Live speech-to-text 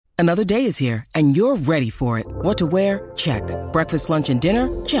Another day is here, and you're ready for it. What to wear? Check. Breakfast, lunch, and dinner?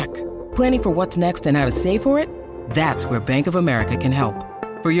 Check. Planning for what's next and how to save for it? That's where Bank of America can help.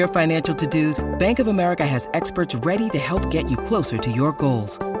 For your financial to-dos, Bank of America has experts ready to help get you closer to your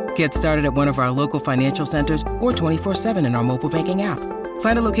goals. Get started at one of our local financial centers or 24/7 in our mobile banking app.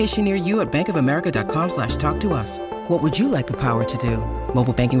 Find a location near you at bankofamerica.com/talktous. What would you like the power to do?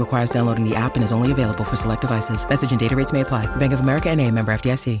 Mobile banking requires downloading the app and is only available for select devices. Message and data rates may apply. Bank of America N.A., member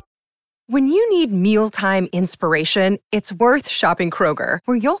FDIC. When you need mealtime inspiration, it's worth shopping Kroger,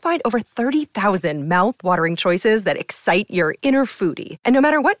 where you'll find over 30,000 mouth-watering choices that excite your inner foodie. And no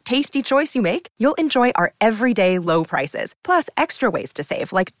matter what tasty choice you make, you'll enjoy our everyday low prices, plus extra ways to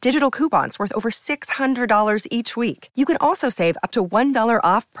save, like digital coupons worth over $600 each week. You can also save up to $1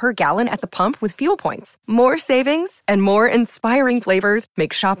 off per gallon at the pump with fuel points. More savings and more inspiring flavors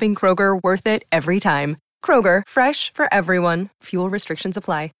make shopping Kroger worth it every time. Kroger, fresh for everyone. Fuel restrictions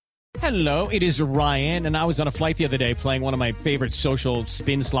apply. Hello, it is Ryan, and I was on a flight the other day playing one of my favorite social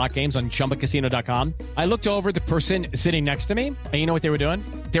spin slot games on ChumbaCasino.com. I looked over at the person sitting next to me, and you know what they were doing?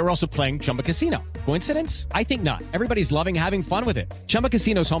 They were also playing Chumba Casino. Coincidence? I think not. Everybody's loving having fun with it. Chumba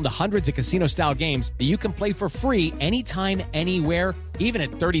Casino is home to hundreds of casino-style games that you can play for free anytime, anywhere, even at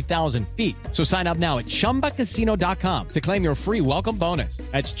 30,000 feet. So sign up now at ChumbaCasino.com to claim your free welcome bonus.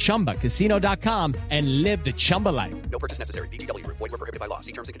 That's ChumbaCasino.com and live the Chumba life. No purchase necessary. VGW. Void where prohibited by law.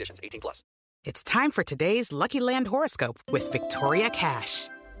 See terms and conditions. 18+. It's time for today's Lucky Land horoscope with Victoria Cash.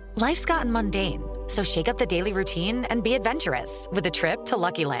 Life's gotten mundane, so shake up the daily routine and be adventurous with a trip to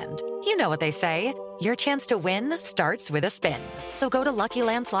Lucky Land. You know what they say, your chance to win starts with a spin. So go to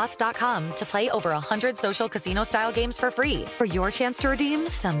LuckyLandSlots.com to play over 100 social casino-style games for free for your chance to redeem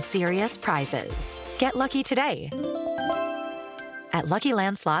some serious prizes. Get lucky today at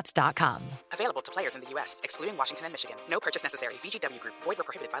LuckyLandSlots.com. Available to players in the U.S., excluding Washington and Michigan. No purchase necessary. VGW Group. Void where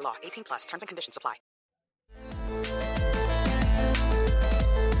prohibited by law. 18+. Terms and conditions apply.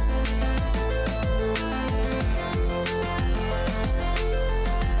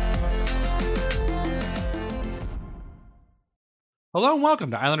 Hello and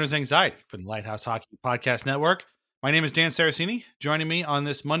welcome to Islanders Anxiety from the Lighthouse Hockey Podcast Network. My name is Dan Saracini. Joining me on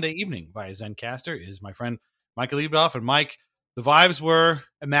this Monday evening via Zencaster is my friend Michael Lieboff. And Mike, the vibes were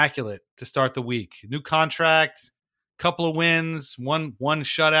immaculate to start the week. New contract, couple of wins, one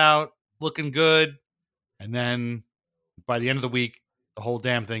shutout, looking good. And then by the end of the week, the whole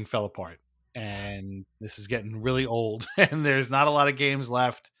damn thing fell apart. And this is getting really old. And there's not a lot of games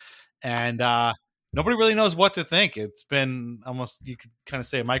left. And nobody really knows what to think. It's been almost, you could kind of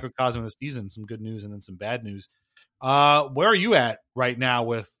say, a microcosm of the season, some good news and then some bad news. Where are you at right now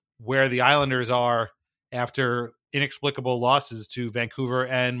with where the Islanders are after inexplicable losses to Vancouver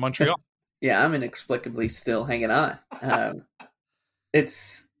and Montreal? Yeah, I'm inexplicably still hanging on.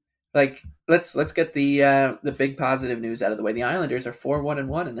 It's like, let's get the big positive news out of the way. The Islanders are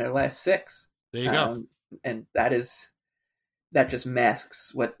 4-1-1 in their last 6. There you go. And that just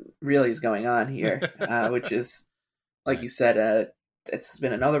masks what really is going on here, which is, like you said, it's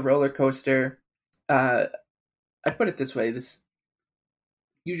been another roller coaster. I put it this way: this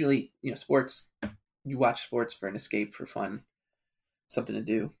usually, sports. You watch sports for an escape, for fun, something to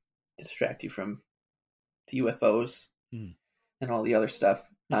do, to distract you from the UFOs and all the other stuff.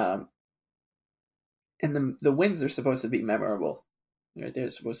 And the wins are supposed to be memorable.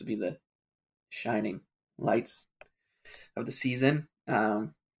 They're supposed to be the shining lights of the season. I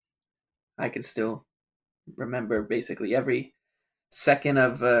can still remember basically every second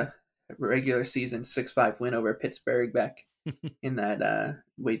of a regular season 6-5 win over Pittsburgh back in that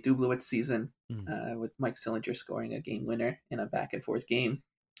Wade Dublowitz season, with Mike Sillinger scoring a game winner in a back and forth game.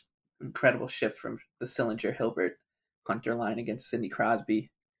 Incredible shift from the Sillinger-Hilbert Hunter line against Sidney Crosby.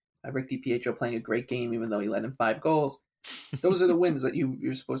 Rick DiPietro playing a great game even though he let in 5 goals. Those are the wins that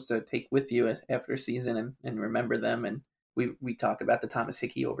you're supposed to take with you after a season and remember them. And we talk about the Thomas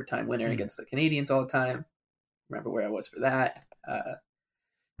Hickey overtime winner against the Canadiens all the time. Remember where I was for that.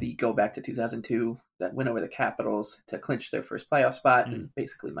 The go back to 2002, that win over the Capitals to clinch their first playoff spot in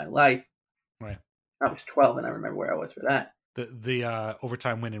basically my life. Right. I was 12 and I remember where I was for that. The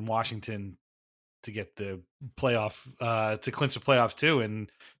overtime win in Washington to get the playoff, to clinch the playoffs too in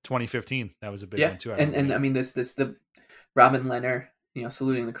 2015. That was a big one too. And I mean, the Robin Leonard,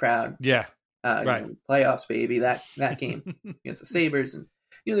 saluting the crowd. Yeah. Right. Playoffs, baby. That game against the Sabres. And,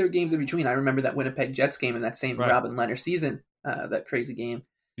 there were games in between. I remember that Winnipeg Jets game in that same Robin Leonard season, that crazy game.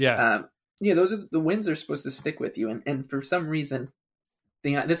 Yeah. Those are the wins are supposed to stick with you. And for some reason,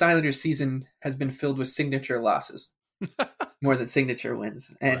 this Islanders season has been filled with signature losses more than signature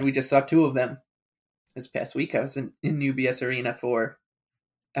wins. And we just saw 2 of them this past week. I was in UBS Arena for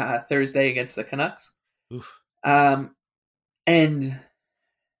Thursday against the Canucks. Oof. And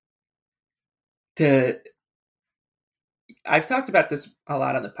I've talked about this a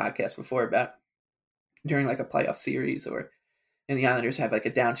lot on the podcast before about during like a playoff series and the Islanders have like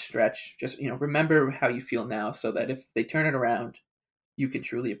a down stretch. Just, remember how you feel now so that if they turn it around, you can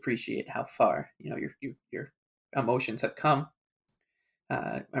truly appreciate how far, your emotions have come.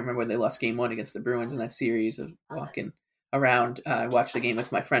 I remember when they lost game 1 against the Bruins in that series of walking around. I watched the game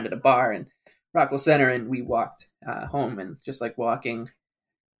with my friend at a bar in Rockville Center, and we walked home and just like walking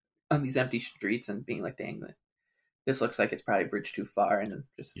on these empty streets and being like, dang, this looks like it's probably a bridge too far. And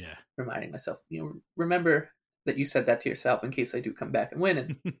just reminding myself, remember that you said that to yourself in case I do come back and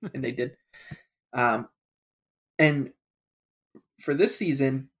win. And they did. And for this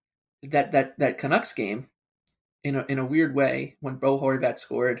season, that Canucks game, in a weird way, when Bo Horvat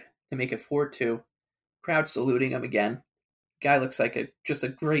scored to make it 4-2, crowd saluting him again. Guy looks like just a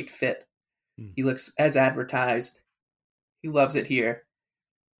great fit. He looks as advertised. He loves it here.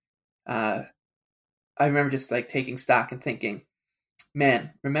 I remember just like taking stock and thinking,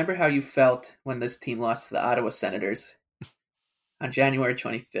 man, remember how you felt when this team lost to the Ottawa Senators on January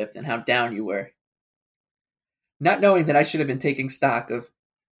 25th and how down you were? Not knowing that I should have been taking stock of,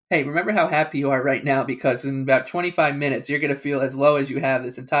 hey, remember how happy you are right now because in about 25 minutes, you're going to feel as low as you have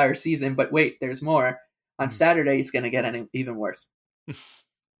this entire season. But wait, there's more. On Saturday, it's going to get even worse.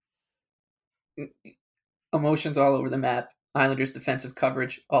 Emotions all over the map. Islanders defensive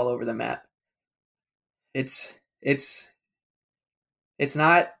coverage all over the map. It's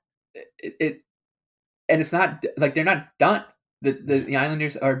not like they're not done. The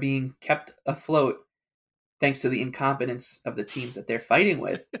Islanders are being kept afloat thanks to the incompetence of the teams that they're fighting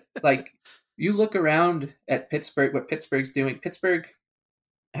with. Like, you look around at Pittsburgh, what Pittsburgh's doing. Pittsburgh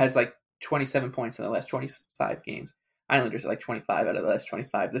has like 27 points in the last 25 games. Islanders are like 25 out of the last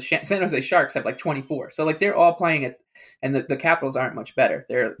 25. The San Jose Sharks have like 24. So like they're all playing it, and the Capitals aren't much better.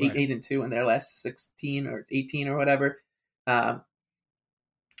 They're 8-2 in their last 16 or 18 or whatever.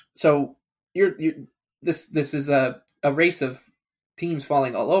 So this is a race of teams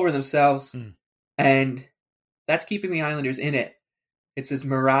falling all over themselves, and that's keeping the Islanders in it. It's this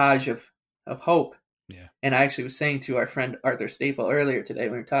mirage of hope. Yeah. And I actually was saying to our friend Arthur Staple earlier today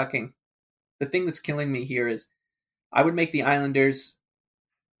when we were talking, the thing that's killing me here is I would make the Islanders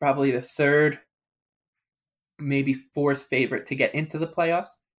probably the third, maybe fourth favorite to get into the playoffs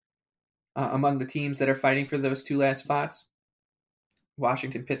among the teams that are fighting for those two last spots.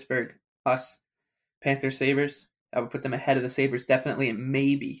 Washington, Pittsburgh, us, Panthers, Sabres. I would put them ahead of the Sabres definitely, and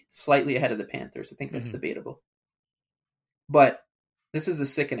maybe slightly ahead of the Panthers. I think that's debatable. But this is the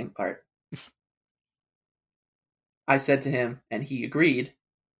sickening part. I said to him, and he agreed,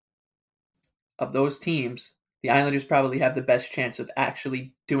 of those teams, the Islanders probably have the best chance of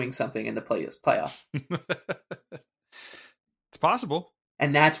actually doing something in the playoffs. It's possible.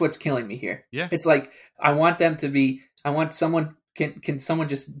 And that's what's killing me here. Yeah. It's like, I want someone, can someone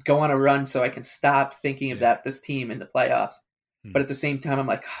just go on a run so I can stop thinking about this team in the playoffs? But at the same time, I'm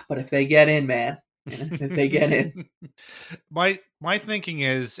like, but if they get in, man, if they get in. My thinking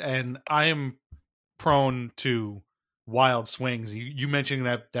is, and I am prone to wild swings. You mentioning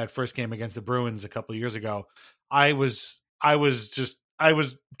that first game against the Bruins a couple of years ago, I was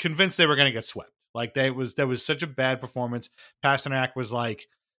convinced they were going to get swept. Like there was such a bad performance. Pasternak was like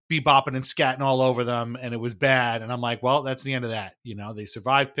bebopping and scatting all over them, and it was bad. And I'm like, well, that's the end of that. They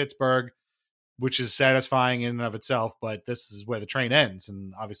survived Pittsburgh, which is satisfying in and of itself, but this is where the train ends.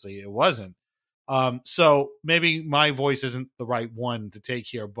 And obviously it wasn't. So maybe my voice isn't the right one to take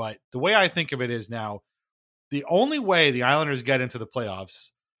here, but the way I think of it is now, the only way the Islanders get into the playoffs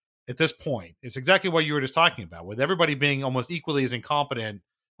at this point is exactly what you were just talking about, with everybody being almost equally as incompetent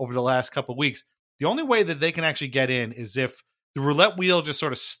over the last couple of weeks. The only way that they can actually get in is if the roulette wheel just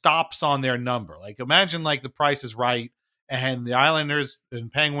sort of stops on their number. Like, imagine like the Price is Right, and the Islanders and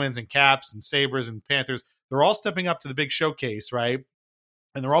Penguins and Caps and Sabres and Panthers, they're all stepping up to the big showcase, right?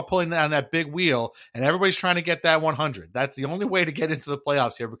 And they're all pulling down that big wheel, and everybody's trying to get that 100. That's the only way to get into the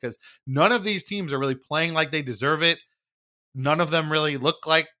playoffs here, because none of these teams are really playing like they deserve it. None of them really look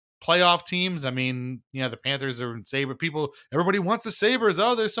like playoff teams. I mean, the Panthers are Sabre people. Everybody wants the Sabres.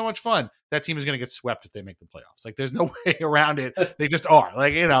 Oh, they're so much fun. That team is going to get swept if they make the playoffs. Like, there's no way around it. They just are.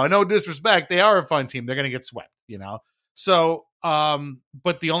 Like, no disrespect, they are a fun team. They're going to get swept, So,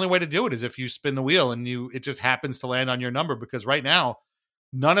 but the only way to do it is if you spin the wheel and it just happens to land on your number, because right now,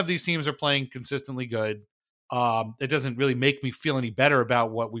 none of these teams are playing consistently good. It doesn't really make me feel any better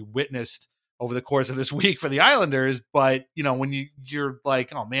about what we witnessed over the course of this week for the Islanders. But, when you're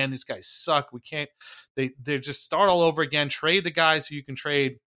like, oh man, these guys suck. We can't, they just start all over again, trade the guys who you can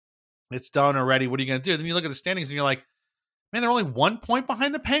trade. It's done already. What are you going to do? Then you look at the standings and you're like, man, they're only 1 point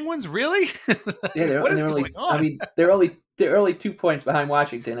behind the Penguins. Really? Yeah, what is going on? I mean, they're only 2 points behind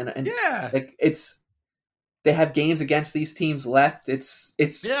Washington, and like they have games against these teams left. It's 3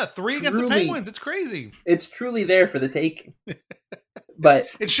 against the Penguins. It's crazy. It's truly there for the taking. But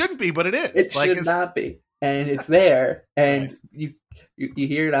it shouldn't be, but it is. It should not be, and it's there. And right. you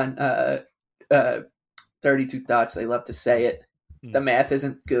hear it on 32 Thoughts. They love to say it. The math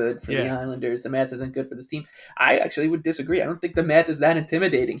isn't good for the Islanders. The math isn't good for this team. I actually would disagree. I don't think the math is that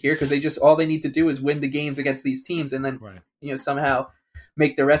intimidating here because all they need to do is win the games against these teams and then somehow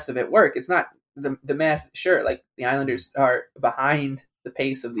make the rest of it work. It's not the math. Sure, like the Islanders are behind the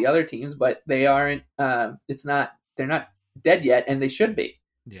pace of the other teams, but they aren't. They're not dead yet, and they should be.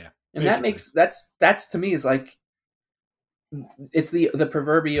 Yeah, and that's to me is like it's the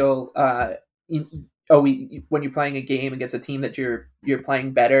proverbial. When you're playing a game against a team that you're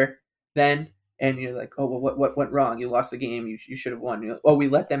playing better than, and you're like, oh, well, what went wrong? You lost the game. You should have won. You're like, we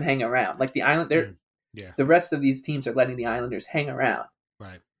let them hang around. Like the Islanders, the rest of these teams are letting the Islanders hang around.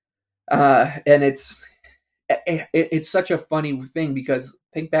 Right. And it's such a funny thing because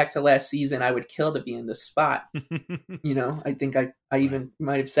think back to last season, I would kill to be in this spot. I think I even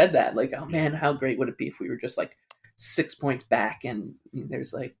might have said that. Like, oh man, how great would it be if we were just like 6 points back and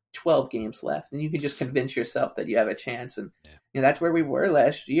there's like 12 games left and you can just convince yourself that you have a chance. And that's where we were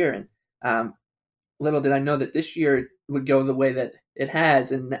last year. And little did I know that this year would go the way that it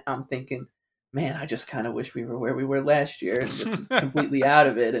has. And I'm thinking, man, I just kind of wish we were where we were last year and just completely out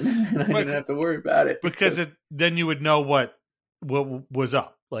of it. And I didn't have to worry about it. Because then you would know what was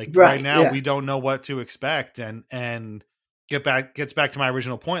up. Like right now we don't know what to expect. And gets back to my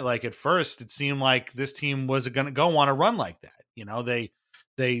original point. Like at first, it seemed like this team was going to go on a run like that.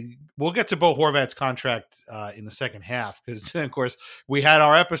 We'll get to Bo Horvat's contract in the second half because, of course, we had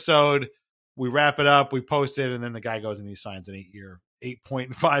our episode. We wrap it up, we post it, and then the guy goes and he signs an 8-year,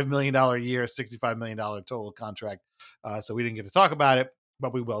 $8.5 million a year, $65 million total contract. So we didn't get to talk about it,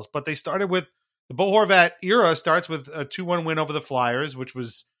 but we will. But they started with the Bo Horvat era starts with a 2-1 win over the Flyers, which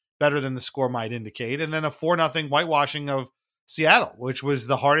was better than the score might indicate, and then a 4-0 whitewashing of Seattle, which was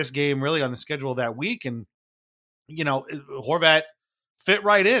the hardest game really on the schedule that week. And, Horvat fit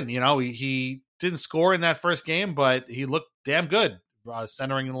right in. He didn't score in that first game, but he looked damn good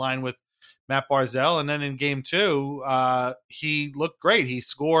centering in line with Matt Barzal. And then in game 2, he looked great. He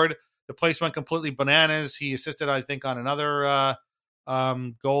scored. The place went completely bananas. He assisted, I think, on another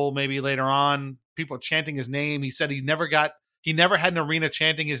goal maybe later on. People chanting his name. He said he never had an arena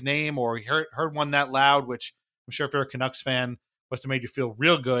chanting his name or he heard one that loud, which I'm sure if you're a Canucks fan, must have made you feel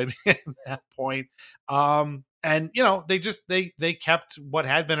real good at that point. And they kept what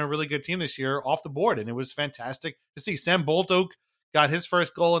had been a really good team this year off the board, and it was fantastic to see. Sam Bolduc got his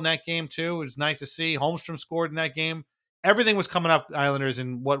first goal in that game too. It was nice to see. Holmstrom scored in that game. Everything was coming up Islanders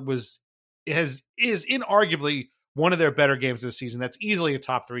in what is inarguably one of their better games of the season. That's easily a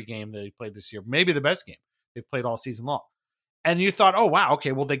top 3 game that they played this year, maybe the best game they've played all season long. And you thought, oh, wow,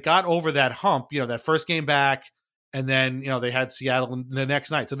 okay, well, they got over that hump, that first game back, and then, they had Seattle the next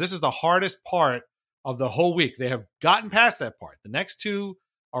night. So this is the hardest part of the whole week. They have gotten past that part. The next 2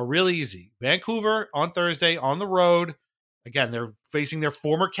 are really easy. Vancouver on Thursday on the road. Again, they're facing their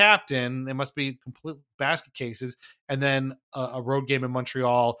former captain. They must be complete basket cases. And then a road game in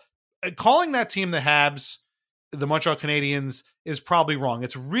Montreal. Calling that team the Habs, the Montreal Canadiens, is probably wrong.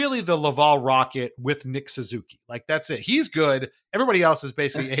 It's really the Laval Rocket with Nick Suzuki. Like, that's it. He's good. Everybody else is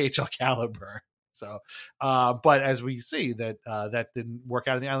basically AHL caliber. So, but as we see that didn't work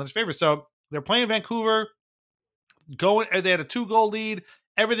out in the Islanders' favor. So they're playing Vancouver. They had a 2-goal lead.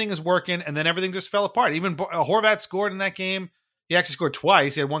 Everything is working, and then everything just fell apart. Even Horvat scored in that game. He actually scored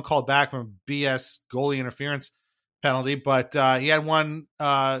twice. He had one called back from a BS goalie interference penalty, but he had one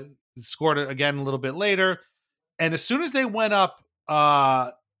scored again a little bit later. And as soon as they went up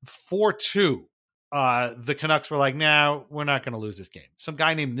 4-2, the Canucks were like, "Nah, we're not going to lose this game." Some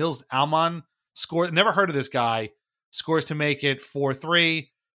guy named Nils Alman scored. Never heard of this guy. Scores to make it 4-3.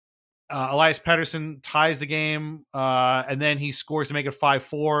 Elias Pettersson ties the game, and then he scores to make it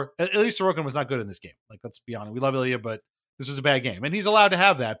 5-4. Ilya Sorokin was not good in this game. Like, let's be honest. We love Ilya, but this was a bad game. And he's allowed to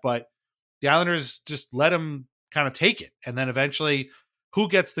have that, but the Islanders just let him kind of take it. And then eventually, who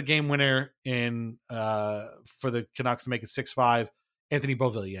gets the game winner in for the Canucks to make it 6-5? Anthony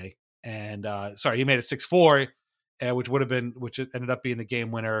Beauvillier. And he made it 6-4, which ended up being the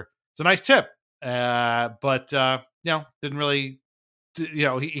game winner. It's a nice tip, but didn't really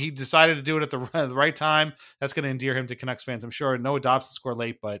he decided to do it at the right time. That's going to endear him to Canucks fans, I'm sure. Noah Dobson scored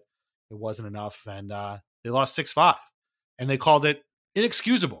late, but it wasn't enough. And they lost 6-5. And they called it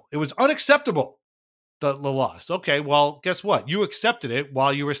inexcusable. It was unacceptable, the loss. Okay, well, guess what? You accepted it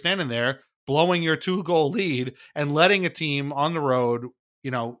while you were standing there blowing your 2-goal lead and letting a team on the road,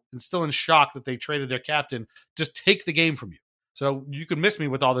 and still in shock that they traded their captain, just take the game from you. So you can miss me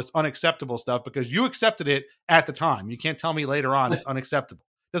with all this unacceptable stuff because you accepted it at the time. You can't tell me later on it's unacceptable.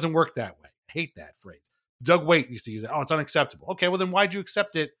 It doesn't work that way. I hate that phrase. Doug Waite used to use it. Oh, it's unacceptable. Okay, well then why'd you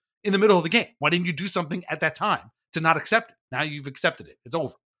accept it in the middle of the game? Why didn't you do something at that time to not accept it? Now you've accepted it. It's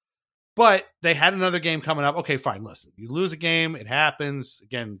over. But they had another game coming up. Okay, fine. Listen, you lose a game. It happens.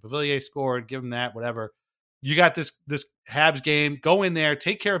 Again, Beauvillier scored. Give him that, whatever. You got this Habs game. Go in there.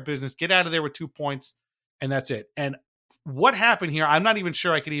 Take care of business. Get out of there with 2 points. And that's it. And what happened here, I'm not even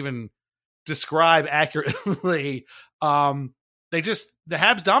sure I could even describe accurately. The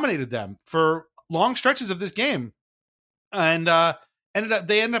Habs dominated them for long stretches of this game. And they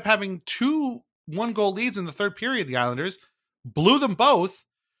ended up having 2 1-goal leads in the third period, the Islanders. Blew them both.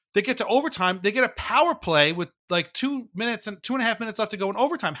 They get to overtime. They get a power play with like 2 minutes and 2.5 minutes left to go in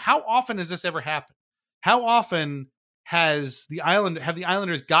overtime. How often has this ever happened? How often have the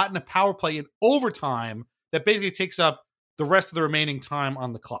Islanders gotten a power play in overtime that basically takes up the rest of the remaining time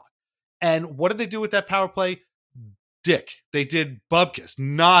on the clock? And what did they do with that power play? Dick. They did bubkus.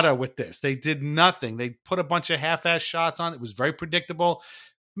 Nada with this. They did nothing. They put a bunch of half-ass shots on. It was very predictable.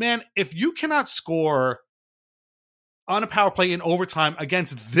 Man, if you cannot score on a power play in overtime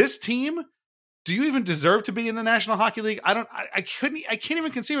against this team, do you even deserve to be in the National Hockey League? I can't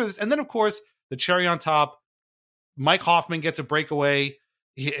even conceive of this. And then, of course, the cherry on top, Mike Hoffman gets a breakaway.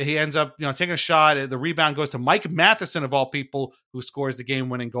 He ends up, taking a shot. The rebound goes to Mike Matheson, of all people, who scores the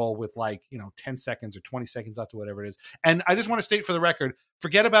game-winning goal with 10 seconds or 20 seconds left or whatever it is. And I just want to state for the record,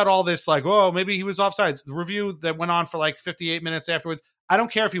 forget about all this, maybe he was offsides. The review that went on for 58 minutes afterwards, I don't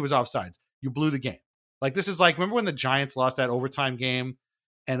care if he was offsides. You blew the game. This is remember when the Giants lost that overtime game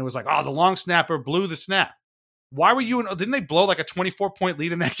and it was the long snapper blew the snap. Why were you didn't they blow a 24-point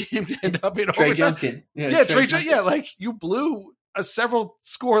lead in that game to end up in Trey overtime? Junkin. Trey Junkin. Yeah, you blew a several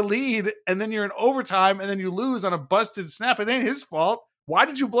score lead and then you're in overtime and then you lose on a busted snap. It ain't his fault. Why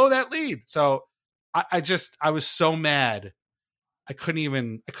did you blow that lead? So I was so mad. I could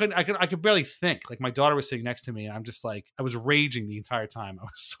barely think. My daughter was sitting next to me and I'm just I was raging the entire time. I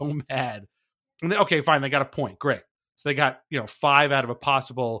was so mad. And then, okay, fine. They got a point. Great. So they got, 5 out of a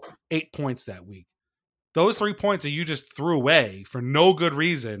possible 8 points that week. Those 3 points that you just threw away for no good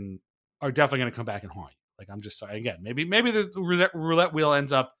reason are definitely going to come back and haunt you. I'm just sorry. Again, maybe the roulette wheel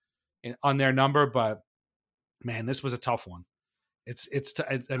ends up on their number, but man, this was a tough one. I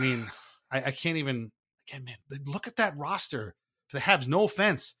can't even, again, man, look at that roster for the Habs. No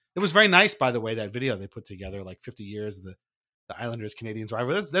offense. It was very nice, by the way, that video they put together, 50 years of the Islanders Canadians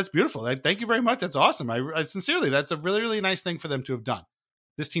rivalry. That's beautiful. Thank you very much. That's awesome. I sincerely, that's a really, really nice thing for them to have done.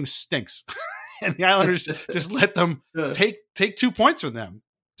 This team stinks. And the Islanders just let them take 2 points from them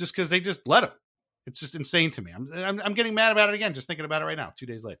just because they just let them. It's just insane to me. I'm getting mad about it again, just thinking about it right now, 2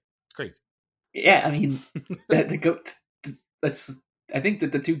 days later. It's crazy. Yeah, I mean, I think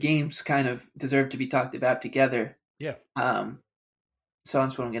that the 2 games kind of deserve to be talked about together. Yeah. So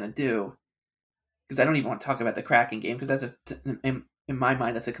that's what I'm going to do. Because I don't even want to talk about the Kraken game, because in my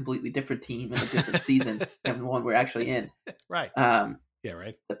mind, that's a completely different team and a different season than the one we're actually in. Right. Yeah,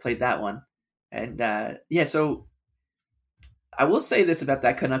 right. That played that one. And so I will say this about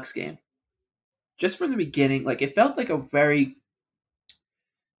that Canucks game. Just from the beginning, it felt like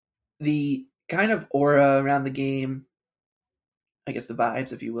the kind of aura around the game, I guess the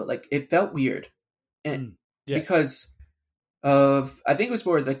vibes, if you will, it felt weird. And yes. Because of, I think it was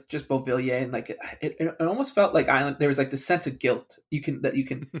more just Beauvillier, and it almost felt like there was this sense of guilt you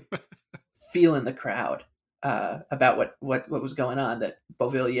can feel in the crowd about what was going on, that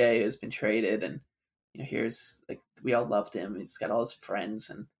Beauvillier has been traded, and here's we all loved him. He's got all his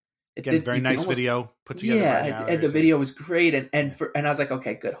friends, and very nice video put together. Yeah, and the video was great, and I was like,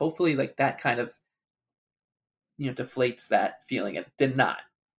 okay, good. Hopefully, that kind of deflates that feeling. It did not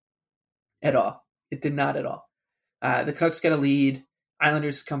at all. It did not at all. The Canucks get a lead.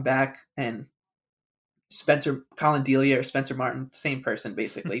 Islanders come back, and Colin Delia or Spencer Martin, same person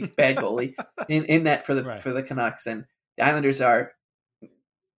basically, bad goalie in that for the Canucks, and the Islanders are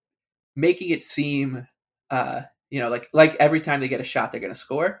making it seem, like every time they get a shot they're going to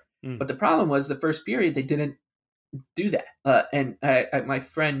score. But the problem was the first period they didn't do that. And my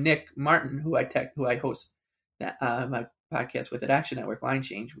friend Nick Martin, who I host my podcast with at Action Network, Line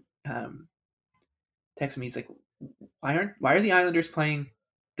Change, texted me. He's like, why are the Islanders playing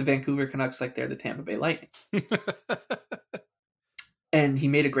the Vancouver Canucks like they're the Tampa Bay Lightning? And he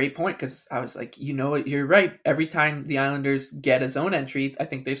made a great point because I was like, you know what, you're right. Every time the Islanders get a zone entry, I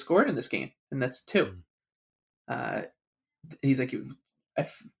think they've scored in this game, and that's 2. He's like,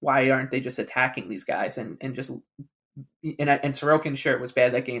 why aren't they just attacking these guys and Sorokin, sure, it was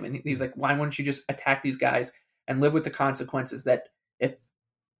bad that game, and he was like, why wouldn't you just attack these guys and live with the consequences that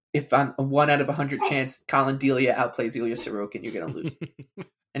if on a 1 out of 100 chance Colin Delia outplays Ilya Sorokin, you're going to lose.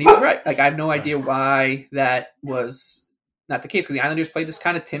 And he was right. Like, I have no idea why that was not the case, because the Islanders played this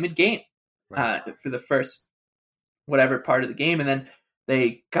kind of timid game for the first whatever part of the game, and then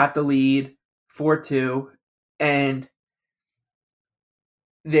they got the lead 4-2, and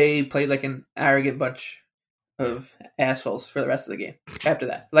they played like an arrogant bunch of assholes for the rest of the game after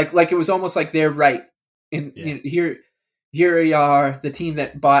that. Like it was almost like they're right. And here we are, the team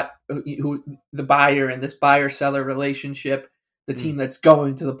that bought, the buyer in this buyer-seller relationship, the team that's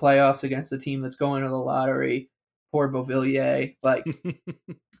going to the playoffs against the team that's going to the lottery. Poor Beauvillier. Like,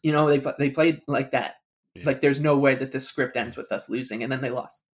 they played like that. Yeah. Like, there's no way that this script ends with us losing, and then they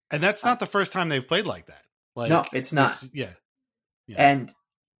lost. And that's not the first time they've played like that. Like, no, it's not. Yeah. And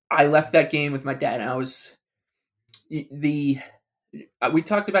I left that game with my dad, and we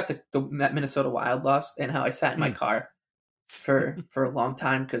talked about the Minnesota Wild loss and how I sat in my car for a long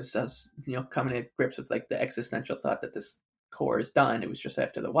time because I was, coming to grips with like the existential thought that this core is done. It was just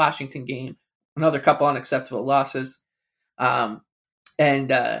after the Washington game, another couple unacceptable losses.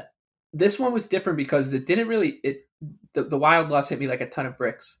 This one was different because it didn't really, the Wild loss hit me like a ton of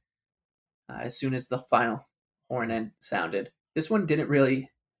bricks as soon as the final horn end sounded. This one didn't really,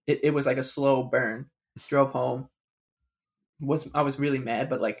 it was like a slow burn. Drove home. I was really mad,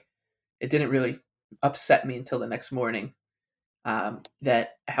 but like it didn't really upset me until the next morning. That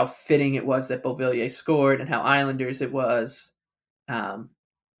how fitting it was that Beauvillier scored and how Islanders it was. But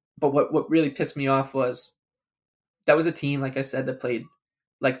what really pissed me off was that was a team, like I said, that played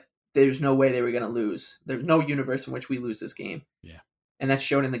like there's no way they were going to lose. There's no universe in which we lose this game. Yeah. And that's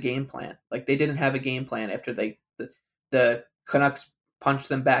shown in the game plan. Like they didn't have a game plan after the Canucks punched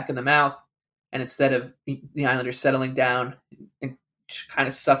them back in the mouth. And instead of the Islanders settling down and kind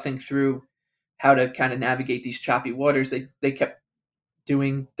of sussing through how to kind of navigate these choppy waters, they kept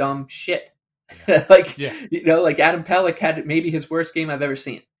doing dumb shit. Yeah. Like Adam Pelech had maybe his worst game I've ever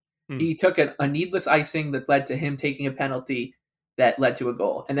seen. He took a needless icing that led to him taking a penalty that led to a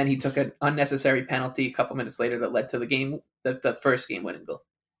goal. And then he took an unnecessary penalty a couple minutes later that led to the game, the first game winning goal.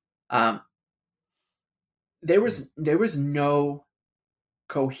 There was no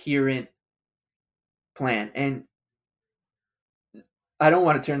coherent plan. And I don't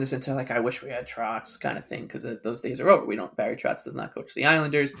want to turn this into like, I wish we had Trotz kind of thing, because those days are over. Barry Trotz does not coach the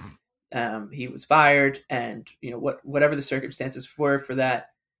Islanders. He was fired, and whatever the circumstances were for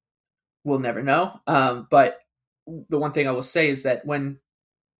that, we'll never know. But the one thing I will say is that when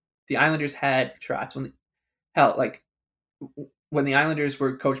the Islanders had Trotz, when the Islanders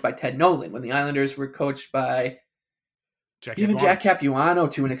were coached by Ted Nolan, when the Islanders were coached by Jack Capuano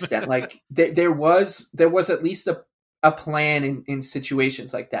to an extent, like there was at least a plan in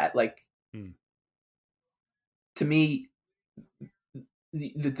situations like that. Like to me,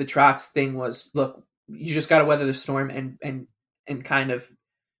 the Trotz thing was, look, you just got to weather the storm and kind of,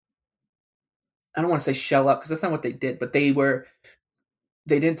 I don't want to say shell up because that's not what they did, but they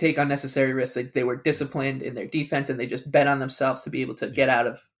didn't take unnecessary risks. They were disciplined in their defense, and they just bet on themselves to be able to get out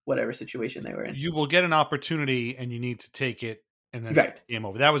of whatever situation they were in. You will get an opportunity and you need to take it, and then game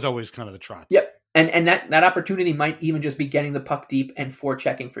over. That was always kind of the Trotz. Yep. And that opportunity might even just be getting the puck deep and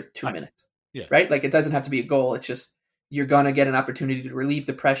forechecking for 2 minutes. Yeah. Right? Like it doesn't have to be a goal. It's just you're going to get an opportunity to relieve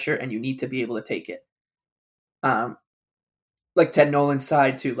the pressure, and you need to be able to take it. Like Ted Nolan's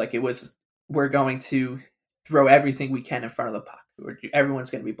side too, like it was, we're going to throw everything we can in front of the puck. Everyone's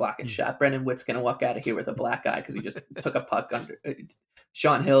going to be blocking shot. Brendan Witt's going to walk out of here with a black eye because he just took a puck under.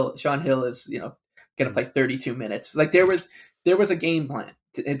 Sean Hill is going to play 32 minutes. Like there was a game plan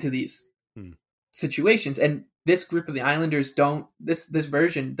into these situations, and this group of the Islanders this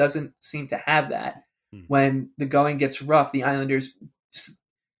version doesn't seem to have that. When the going gets rough, the Islanders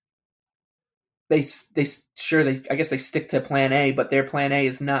I guess they stick to plan A, but their plan A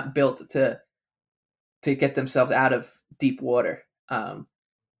is not built to get themselves out of deep water.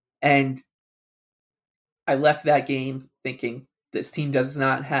 And I left that game thinking this team does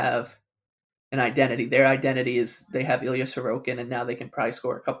not have an identity. Their identity is they have Ilya Sorokin, and now they can probably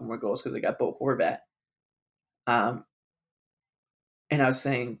score a couple more goals because they got Bo Horvat. And I was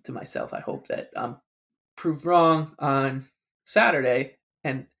saying to myself, I hope that I'm proved wrong on Saturday,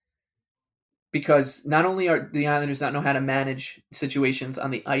 and because not only are the Islanders not know how to manage situations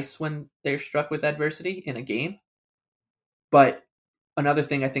on the ice when they're struck with adversity in a game, but another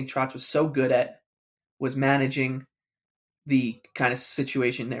thing I think Trotz was so good at was managing the kind of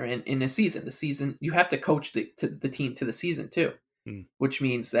situation they're in a season. The season, you have to coach the team to the season too, which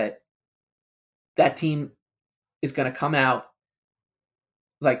means that team is going to come out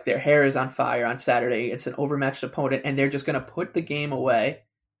like their hair is on fire on Saturday. It's an overmatched opponent, and they're just going to put the game away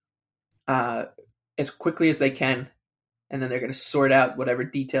as quickly as they can, and then they're going to sort out whatever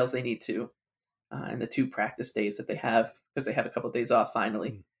details they need to in the 2 practice days that they have, because they have a couple of days off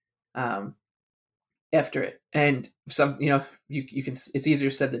finally after it. And some, you can. It's easier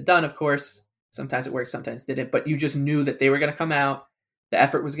said than done, of course. Sometimes it worked, sometimes it didn't. But you just knew that they were going to come out. The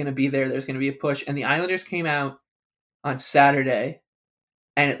effort was going to be there. There's going to be a push, and the Islanders came out on Saturday,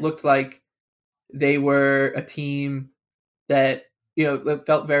 and it looked like they were a team that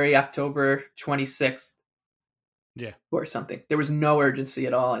felt very October 26th, or something. There was no urgency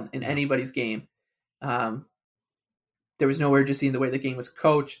at all in anybody's game. There was no urgency in the way the game was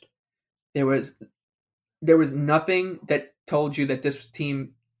coached. There was nothing that told you that this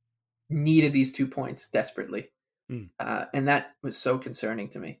team needed these 2 points desperately. And that was so concerning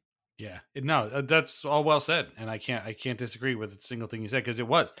to me. Yeah, no, that's all well said. And I can't disagree with a single thing you said, because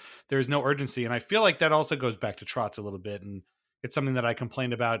there's no urgency. And I feel like that also goes back to Trotz a little bit. And it's something that I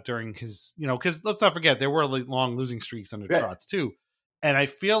complained about during his, because let's not forget, there were long losing streaks under Trotz too. And I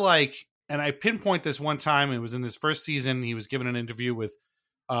feel like, and I pinpoint this one time, it was in his first season, he was given an interview with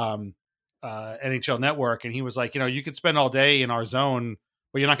NHL Network, and he was like, you could spend all day in our zone,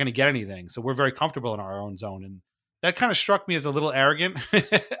 but you're not going to get anything. So we're very comfortable in our own zone. And that kind of struck me as a little arrogant.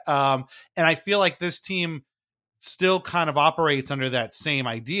 And I feel like this team still kind of operates under that same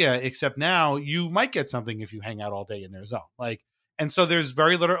idea, except now you might get something if you hang out all day in their zone. And so there's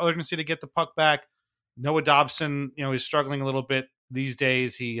very little urgency to get the puck back. Noah Dobson, is struggling a little bit these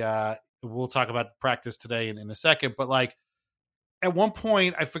days. We'll talk about practice today in a second, but at one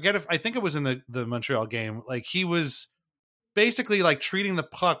point, I think it was in the Montreal game, he was basically treating the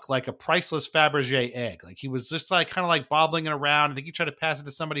puck like a priceless Fabergé egg. He was just kind of bobbling it around. I think he tried to pass it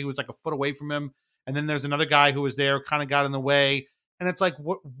to somebody who was a foot away from him. And then there's another guy who was there, kind of got in the way. And it's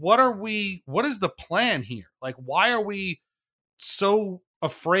what is the plan here? Why are we so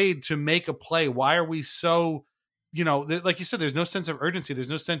afraid to make a play? Why are we so, like you said, there's no sense of urgency. There's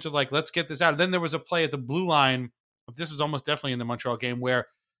no sense of let's get this out. And then there was a play at the blue line. This was almost definitely in the Montreal game where,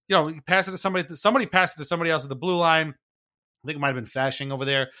 you pass it to somebody passed it to somebody else at the blue line. I think it might have been Fashing over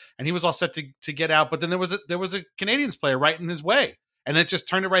there, and he was all set to get out. But then there was a Canadiens player right in his way, and it just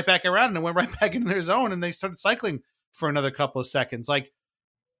turned it right back around, and it went right back into their zone, and they started cycling for another couple of seconds.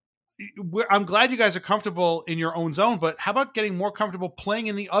 I'm glad you guys are comfortable in your own zone, but how about getting more comfortable playing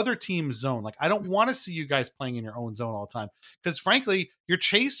in the other team's zone? I don't want to see you guys playing in your own zone all the time, because frankly, you're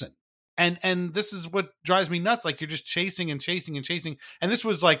chasing. And this is what drives me nuts. You're just chasing and chasing and chasing. And this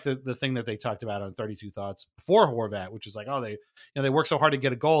was the thing that they talked about on 32 Thoughts before Horvat, which is they work so hard to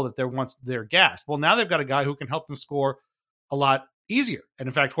get a goal that they're gassed. Well, now they've got a guy who can help them score a lot easier. And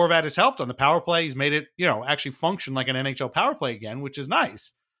in fact, Horvat has helped on the power play. He's made it, actually function like an NHL power play again, which is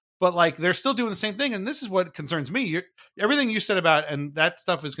nice. But they're still doing the same thing. And this is what concerns me. Everything you said about, and that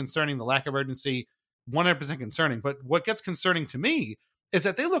stuff is concerning, the lack of urgency, 100% concerning. But what gets concerning to me is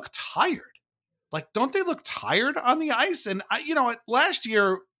that they look tired. Don't they look tired on the ice? And last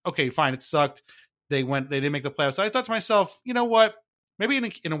year, okay, fine, it sucked. They didn't make the playoffs. So I thought to myself, you know what? Maybe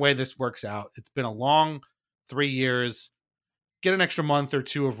in a way this works out. It's been a long 3 years. Get an extra month or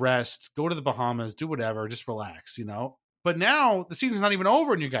two of rest. Go to the Bahamas. Do whatever. Just relax. But now the season's not even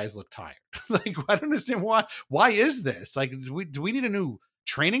over, and you guys look tired. I don't understand why. Why is this? Do we need a new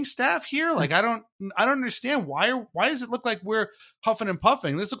training staff here? I don't understand why does it look like we're huffing and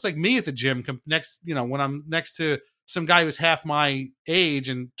puffing? This looks like me at the gym next, when I'm next to some guy who's half my age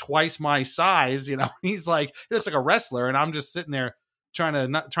and twice my size. He looks like a wrestler, and I'm just sitting there trying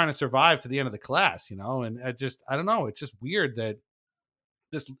to survive to the end of the class. And I don't know. It's just weird that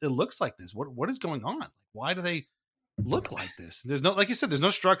it looks like this. What is going on? Why do they look like this? There's no, like you said, there's no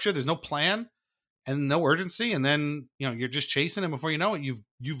structure, there's no plan, and no urgency, and then you're just chasing them. Before you know it,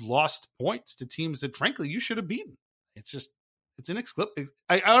 you've lost points to teams that frankly you should have beaten. It's inexplicable.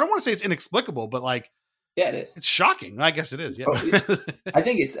 I don't want to say it's inexplicable, but yeah, it is. It's shocking. I guess it is. Yeah, I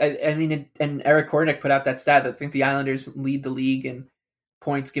think it's. I mean, and Eric Hornick put out that stat that I think the Islanders lead the league in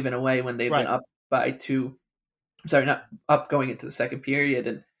points given away when they've been up by 2. Sorry, not up going into the second period,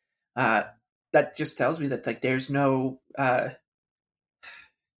 and that just tells me that there's no.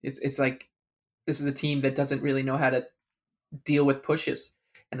 It's like. This is a team that doesn't really know how to deal with pushes.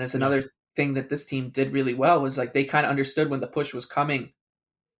 And there's another thing that this team did really well was like they kind of understood when the push was coming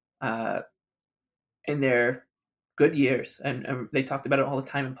in their good years. And they talked about it all the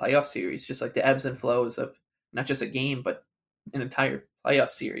time in playoff series, just like the ebbs and flows of not just a game, but an entire playoff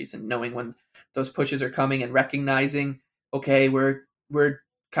series, and knowing when those pushes are coming and recognizing, okay, we're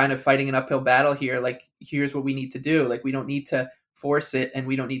kind of fighting an uphill battle here. Like, here's what we need to do. Like, we don't need to force it, and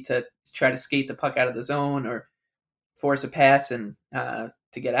we don't need to try to skate the puck out of the zone or force a pass and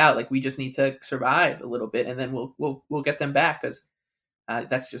to get out. Like, we just need to survive a little bit, and then we'll get them back, because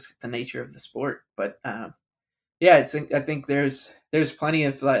that's just the nature of the sport. But yeah, I think there's plenty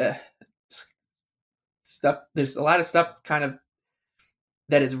of stuff. There's a lot of stuff kind of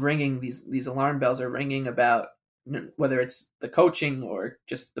that is ringing, these alarm bells are ringing about whether it's the coaching or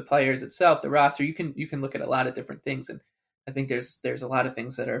just the players itself, the roster. You can look at a lot of different things, and I think there's a lot of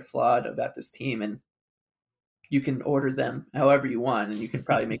things that are flawed about this team, and you can order them however you want, and you can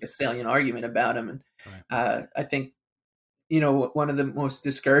probably make a salient argument about them. And right. I think, one of the most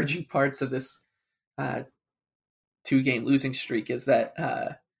discouraging parts of this 2-game losing streak is that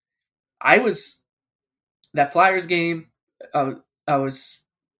that Flyers game, I was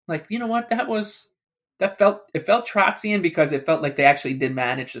like, you know what, it felt Trotzian, because it felt like they actually did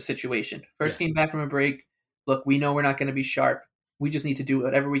manage the situation. First game back from a break. Look, we know we're not going to be sharp. We just need to do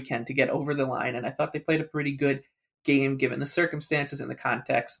whatever we can to get over the line. And I thought they played a pretty good game given the circumstances and the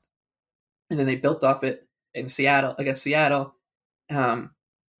context. And then they built off it against Seattle. And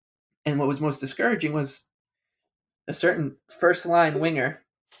what was most discouraging was a certain first line winger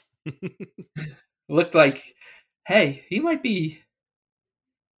looked like, hey, he might be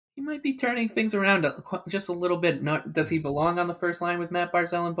turning things around just a little bit. Does he belong on the first line with Matt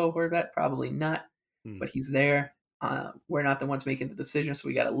Barzal and Bo Horvat? Probably not. But he's there. We're not the ones making the decision, so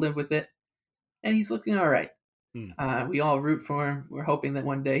we got to live with it. And he's looking all right. We all root for him. We're hoping that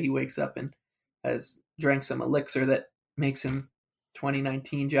one day he wakes up and has drank some elixir that makes him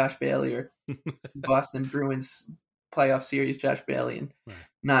 2019 Josh Bailey or Boston Bruins playoff series Josh Bailey, and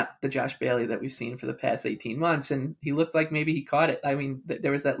not the Josh Bailey that we've seen for the past 18 months. And he looked like maybe he caught it. I mean,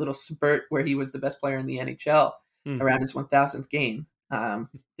 there was that little spurt where he was the best player in the NHL around his 1,000th game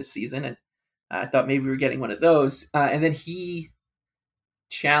this season, and I thought maybe we were getting one of those. And then he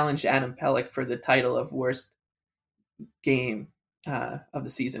challenged Adam Pelech for the title of worst game of the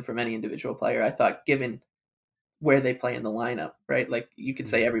season from any individual player. I thought, given where they play in the lineup, right? Like, you could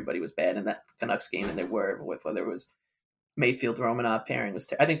say everybody was bad in that Canucks game, and they were, with whether it was Mayfield, Romanov pairing was.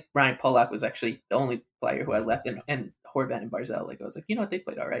 I think Ryan Pollock was actually the only player who I left, and Horvat and Barzal. Like, I was like, you know what, they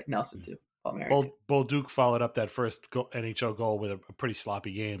played all right. Nelson too. Bolduc followed up that first NHL goal with a pretty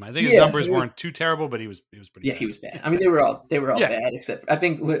sloppy game. I think his numbers weren't too terrible, but he was pretty. Yeah, bad. He was bad. I mean, they were all bad, except I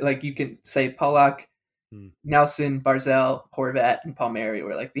think, like, you can say Pollock, Nelson, Barzal, Horvat, and Palmieri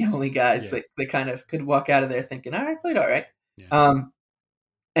were like the only guys that they kind of could walk out of there thinking, all right, played all right. Yeah.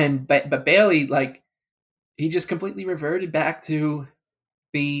 But Bailey, like, he just completely reverted back to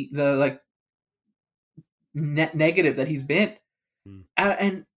the like net negative that he's been.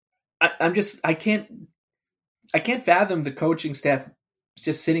 And I can't fathom the coaching staff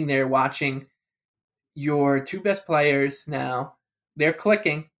just sitting there watching your two best players now. They're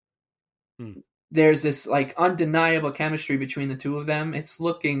clicking. There's this like undeniable chemistry between the two of them. It's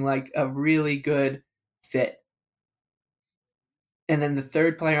looking like a really good fit. And then the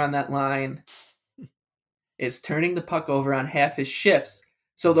third player on that line is turning the puck over on half his shifts.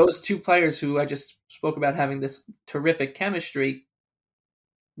 So those two players who I just spoke about having this terrific chemistry,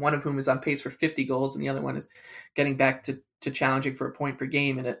 one of whom is on pace for 50 goals and the other one is getting back to challenging for a point per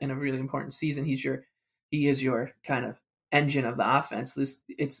game in a really important season. He is your kind of engine of the offense.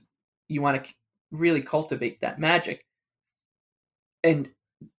 You want to really cultivate that magic. And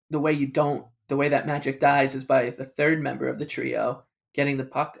the way that magic dies is by the third member of the trio getting the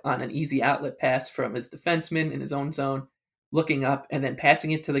puck on an easy outlet pass from his defenseman in his own zone, looking up, and then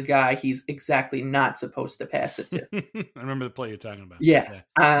passing it to the guy he's exactly not supposed to pass it to. I remember the play you're talking about. Yeah.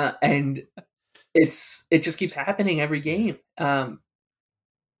 And it just keeps happening every game. And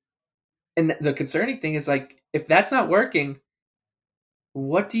the concerning thing is, like, if that's not working,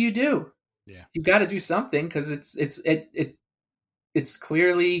 what do you do? Yeah. You got to do something, because it's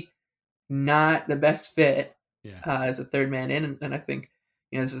clearly not the best fit as a third man in. And I think,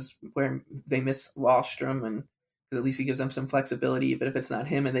 this is where they miss Wahlstrom, and at least he gives them some flexibility. But if it's not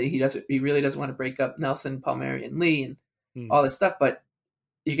him, and he really doesn't want to break up Nelson, Palmieri, and Lee, and all this stuff. But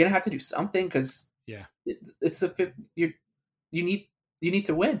you're gonna have to do something, because it's you need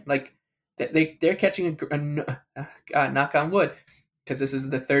to win. Like, they're catching a knock on wood, because this is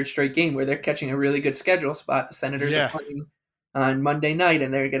the third straight game where they're catching a really good schedule spot. The Senators are playing on Monday night,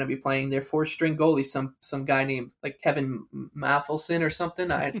 and they're going to be playing their 4th-string goalie, some guy named like Kevin Mathelson or something.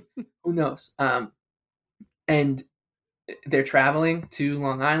 Who knows? And they're traveling to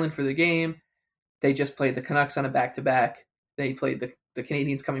Long Island for the game. They just played the Canucks on a back-to-back. They played the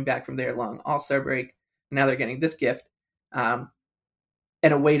Canadiens coming back from their long All-Star break. Now they're getting this gift. And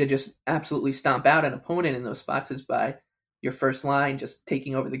a way to just absolutely stomp out an opponent in those spots is by your first line just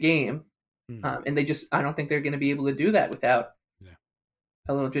taking over the game. And I don't think they're going to be able to do that without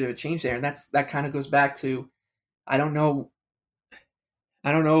a little bit of a change there. And that kind of goes back to, I don't know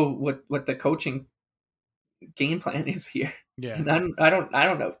what the coaching game plan is here. Yeah. And I don't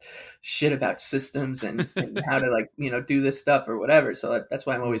know shit about systems and how to like, do this stuff or whatever. So that's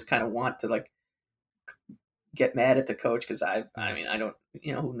why I'm always kind of want to like get mad at the coach. Cause I mean, I don't,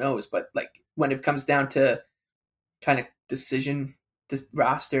 who knows, but like when it comes down to kind of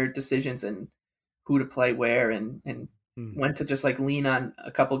roster decisions and who to play where and when to just like lean on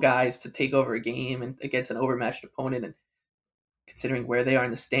a couple guys to take over a game and against an overmatched opponent, and considering where they are in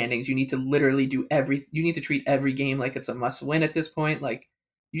the standings, you need to literally you need to treat every game like it's a must win at this point. Like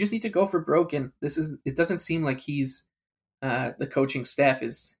you just need to go for broke. And it doesn't seem like the coaching staff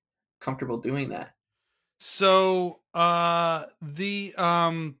is comfortable doing that. So the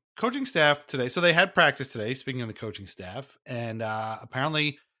coaching staff today, so they had practice today, speaking of the coaching staff, and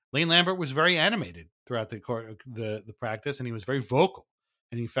apparently Lane Lambert was very animated throughout the practice, and he was very vocal,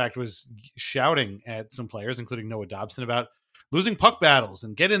 and in fact was shouting at some players, including Noah Dobson, about losing puck battles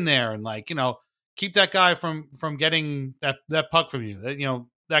and get in there and like, keep that guy from getting that puck from you,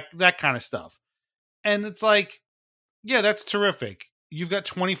 that kind of stuff. And it's like, yeah, that's terrific. You've got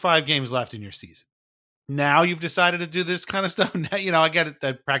 25 games left in your season. Now you've decided to do this kind of stuff. Now, I get it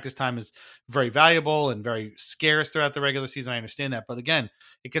that practice time is very valuable and very scarce throughout the regular season. I understand that. But again,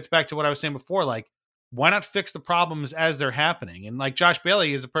 it gets back to what I was saying before. Like, why not fix the problems as they're happening? And like Josh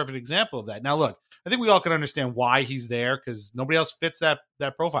Bailey is a perfect example of that. Now, look, I think we all can understand why he's there because nobody else fits that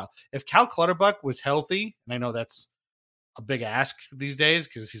profile. If Cal Clutterbuck was healthy, and I know that's a big ask these days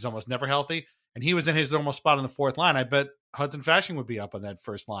because he's almost never healthy, and he was in his normal spot on the 4th line, I bet Hudson Fasching would be up on that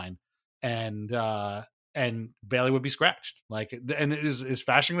first line. And Bailey would be scratched. Like, and is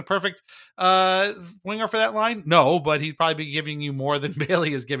Fasching the perfect winger for that line? No, but he'd probably be giving you more than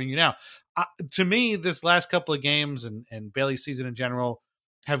Bailey is giving you now. To me, this last couple of games and Bailey's season in general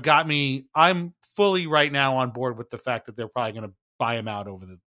have got me. I'm fully right now on board with the fact that they're probably going to buy him out over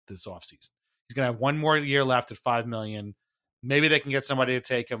this offseason. He's going to have one more year left at $5 million. Maybe they can get somebody to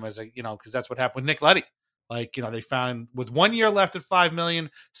take him as because that's what happened with Nick Leddy. Like, they found with 1 year left at $5 million,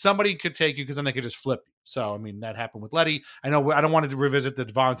 somebody could take you because then they could just flip you. So, I mean, that happened with Leddy. I know I don't want to revisit the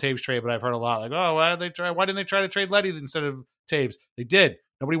Devon Taves trade, but I've heard a lot like, oh, why didn't they try to trade Leddy instead of Taves? They did.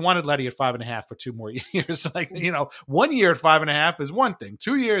 Nobody wanted Leddy at 5.5 for 2 more years. Like, 1 year at 5.5 is one thing.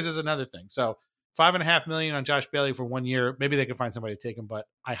 2 years is another thing. So $5.5 million on Josh Bailey for 1 year. Maybe they can find somebody to take him, but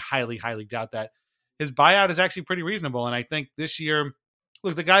I highly, highly doubt that. His buyout is actually pretty reasonable. And I think this year,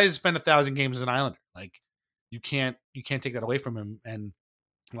 look, the guy has spent 1,000 games as an Islander. Like, you can't take that away from him. And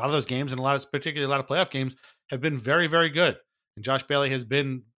a lot of those games and particularly a lot of playoff games have been very, very good. And Josh Bailey has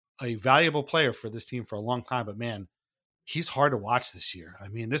been a valuable player for this team for a long time, but man, he's hard to watch this year. I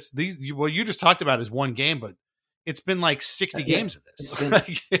mean, what you just talked about is one game, but it's been like 60 games of this.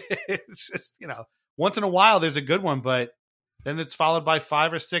 It's just, once in a while there's a good one, but then it's followed by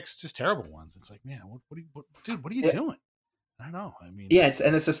 5 or 6 just terrible ones. It's like, man, what are you doing? I don't know. I mean, yeah,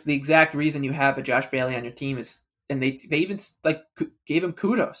 it's just the exact reason you have a Josh Bailey on your team is, and they even like gave him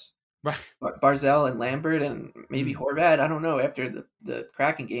kudos, right? Barzal and Lambert and maybe Horvat. I don't know, after the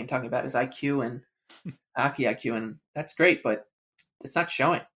Kraken game, talking about his IQ and hockey IQ, and that's great, but it's not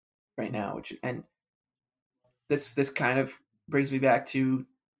showing right now. And this kind of brings me back to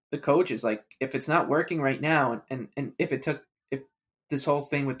the coaches. Like, if it's not working right now, and if this whole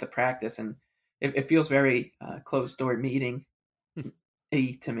thing with the practice, and it feels very closed door meeting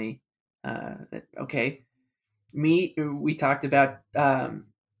to me. That okay. We talked about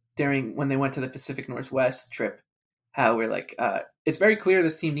during when they went to the Pacific Northwest trip, how we're like, it's very clear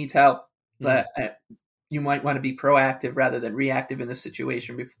this team needs help, but you might want to be proactive rather than reactive in this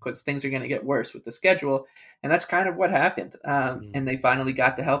situation because things are going to get worse with the schedule. And that's kind of what happened. And they finally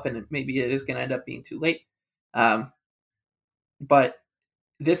got the help, and maybe it is going to end up being too late. But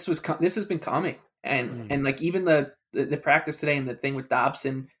this has been coming, and like even the practice today and the thing with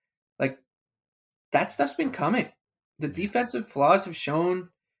Dobson, like that stuff's been coming. The defensive flaws have shown.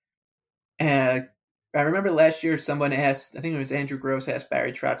 I remember last year someone asked, I think it was Andrew Gross asked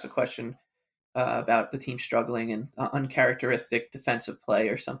Barry Trotz a question about the team struggling and uncharacteristic defensive play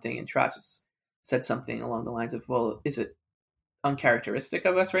or something, and Trotz said something along the lines of, "Well, is it uncharacteristic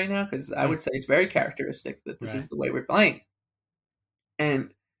of us right now, because I would say it's very characteristic that this is the way we're playing.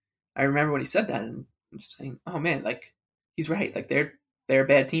 And I remember when he said that, and I'm just saying, oh man, like he's right. Like they're a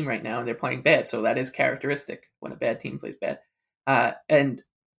bad team right now, and they're playing bad. So that is characteristic when a bad team plays bad. And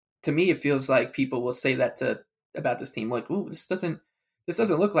to me, it feels like people will say that about this team, like, "Ooh, this doesn't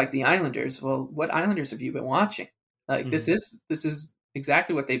look like the Islanders." Well, what Islanders have you been watching? Like this is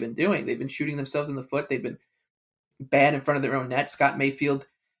exactly what they've been doing. They've been shooting themselves in the foot. They've been bad in front of their own net. Scott Mayfield,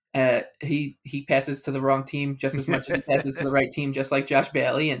 he passes to the wrong team just as much as he passes to the right team, just like Josh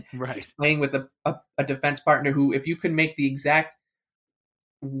Bailey. And he's playing with a defense partner who, if you could make the exact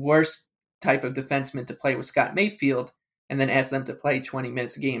worst type of defenseman to play with Scott Mayfield and then ask them to play 20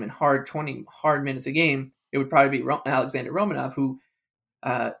 minutes a game and 20 hard minutes a game, it would probably be Alexander Romanov, who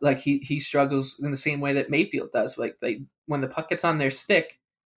like he struggles in the same way that Mayfield does. Like when the puck gets on their stick,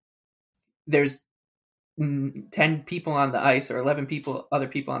 there's 10 people on the ice or 11 other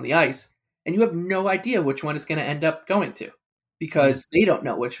people on the ice, and you have no idea which one it's going to end up going to, because they don't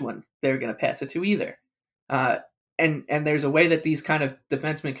know which one they're going to pass it to either. And there's a way that these kind of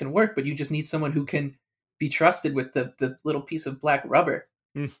defensemen can work, but you just need someone who can be trusted with the little piece of black rubber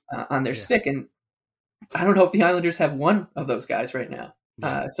on their stick. And I don't know if the Islanders have one of those guys right now.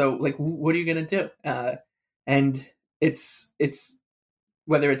 So like, what are you going to do? And it's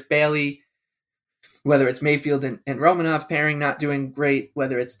whether it's Bailey, whether it's Mayfield and Romanov pairing not doing great,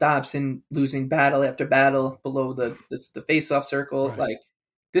 whether it's Dobson losing battle after battle below the face-off circle, like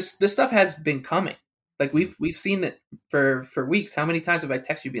this stuff has been coming. Like we've seen it for weeks. How many times have I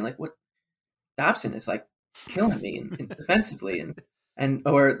texted you being like, "What, Dobson is like killing me in defensively," and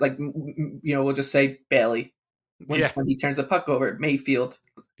or like, you know, we'll just say Bailey when he turns the puck over, Mayfield,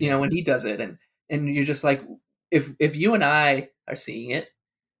 you know, when he does it, and you're just like, if you and I are seeing it,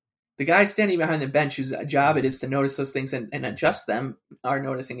 the guys standing behind the bench whose job it is to notice those things and adjust them are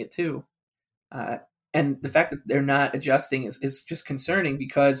noticing it too. And the fact that they're not adjusting is just concerning,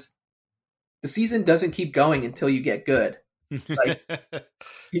 because the season doesn't keep going until you get good. Like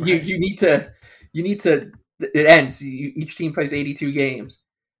you need to, it ends. Each team plays 82 games,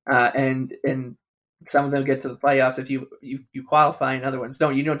 and some of them get to the playoffs if you qualify, and other ones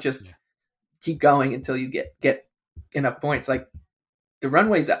don't. You don't just keep going until you get enough points. Like the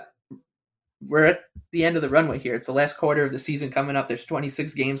runway's up. We're at the end of the runway here. It's the last quarter of the season coming up. There's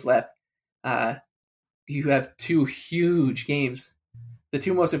 26 games left. You have two huge games, the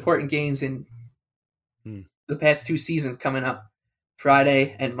two most important games in the past two seasons coming up,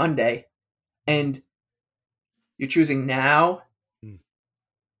 Friday and Monday. And you're choosing now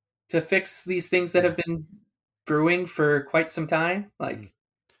to fix these things that have been brewing for quite some time. Like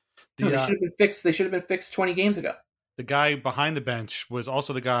they should have been fixed. They should have been fixed 20 games ago. The guy behind the bench was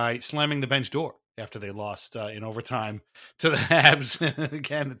also the guy slamming the bench door after they lost in overtime to the Habs.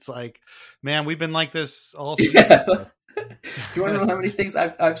 Again, it's like, man, we've been like this all season. Yeah. Do you want to know how many things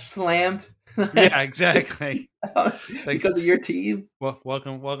I've slammed? Yeah, exactly. Because of your team. Well,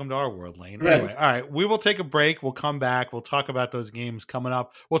 welcome to our world, Lane. Right. Anyway, all right, we will take a break. We'll come back. We'll talk about those games coming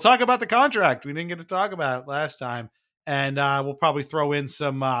up. We'll talk about the contract. We didn't get to talk about it last time, and we'll probably throw in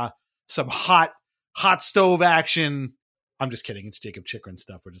some hot stove action. I'm just kidding. It's Jacob Chikrin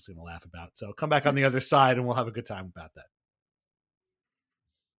stuff we're just going to laugh about. So come back on the other side and we'll have a good time about that.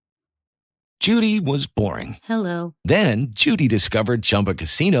 Judy was boring. Hello. Then Judy discovered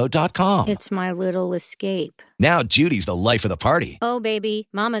ChumbaCasino.com. It's my little escape. Now Judy's the life of the party. Oh, baby,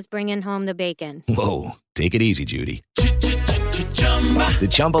 mama's bringing home the bacon. Whoa, take it easy, Judy. The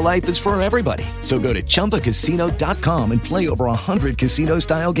Chumba life is for everybody. So go to ChumbaCasino.com and play over 100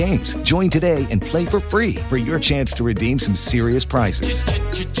 casino-style games. Join today and play for free for your chance to redeem some serious prizes.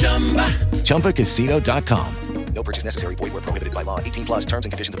 ChumbaCasino.com. No purchase necessary. Void where prohibited by law. 18 plus terms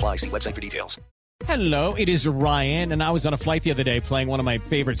and conditions apply. See website for details. Hello, it is Ryan, and I was on a flight the other day playing one of my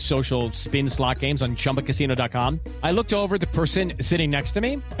favorite social spin slot games on ChumbaCasino.com. I looked over at the person sitting next to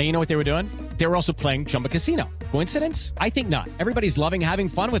me, and you know what they were doing? They were also playing Chumba Casino. Coincidence? I think not. Everybody's loving having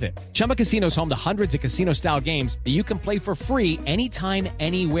fun with it. Chumba Casino is home to hundreds of casino-style games that you can play for free anytime,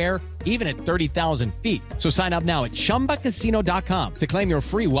 anywhere, even at 30,000 feet. So sign up now at ChumbaCasino.com to claim your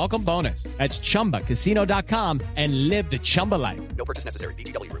free welcome bonus. That's ChumbaCasino.com and live the Chumba life. No purchase necessary.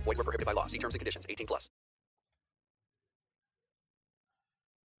 VGW. Void where prohibited by law. See terms and conditions. 18 plus.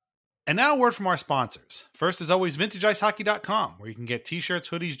 And now a word from our sponsors. First, as always, VintageIceHockey.com, where you can get t-shirts,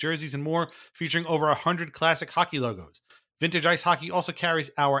 hoodies, jerseys, and more featuring over 100 classic hockey logos. Vintage Ice Hockey also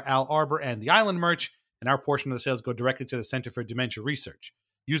carries our Al Arbor and the Island merch, and our portion of the sales go directly to the Center for Dementia Research.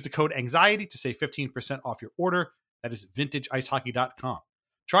 Use the code ANXIETY to save 15% off your order. That is VintageIceHockey.com.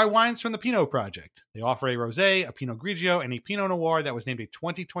 Try wines from the Pinot Project. They offer a Rosé, a Pinot Grigio, and a Pinot Noir that was named a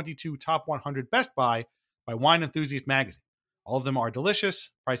 2022 Top 100 Best Buy by Wine Enthusiast magazine. All of them are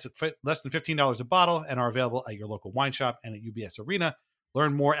delicious, priced at less than $15 a bottle, and are available at your local wine shop and at UBS Arena.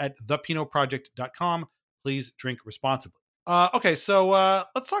 Learn more at thepinotproject.com. Please drink responsibly. Okay, so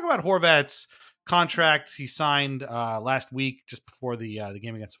let's talk about Horvat's contract. He signed last week, just before the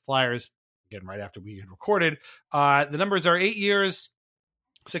game against the Flyers, again, right after we had recorded. The numbers are 8 years,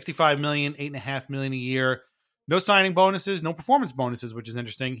 $65 million, $8.5 million a year. No signing bonuses, no performance bonuses, which is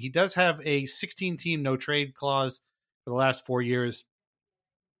interesting. He does have a 16-team no-trade clause for the last 4 years.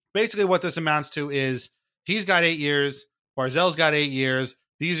 Basically, what this amounts to is he's got 8 years, Barzal's got 8 years.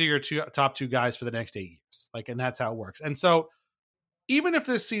 These are your top two guys for the next 8 years. And that's how it works. And so even if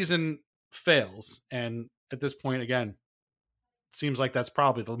this season fails, and at this point, again, it seems like that's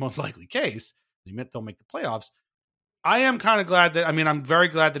probably the most likely case, they'll make the playoffs. I am kind of glad I'm very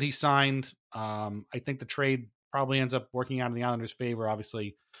glad that he signed. I think the trade probably ends up working out in the Islanders' favor.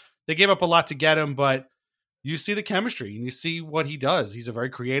 Obviously, they gave up a lot to get him, but you see the chemistry and you see what he does. He's a very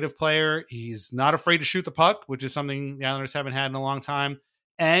creative player. He's not afraid to shoot the puck, which is something the Islanders haven't had in a long time.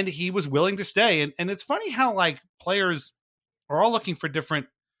 And he was willing to stay. And it's funny how players are all looking for different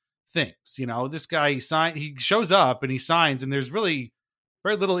things. This guy, he shows up and he signs, and there's really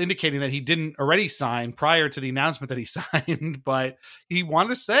very little indicating that he didn't already sign prior to the announcement that he signed, but he wanted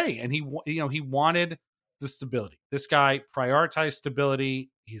to stay, and he wanted the stability. This guy prioritized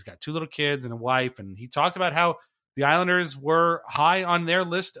stability. He's got 2 little kids and a wife, and he talked about how the Islanders were high on their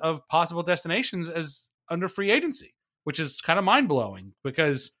list of possible destinations as under free agency, which is kind of mind-blowing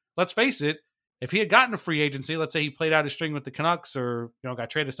because let's face it, if he had gotten a free agency, let's say he played out his string with the Canucks or got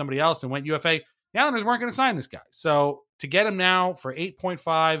traded to somebody else and went UFA, the Islanders weren't going to sign this guy. So to get him now for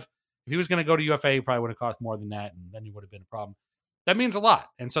 8.5, if he was going to go to UFA, he probably would have cost more than that, and then he would have been a problem. That means a lot.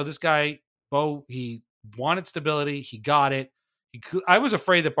 And so this guy, Bo, he wanted stability. He got it. I was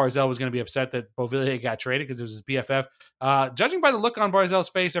afraid that Barzal was going to be upset that Beauvillier got traded because it was his BFF. Judging by the look on Barzal's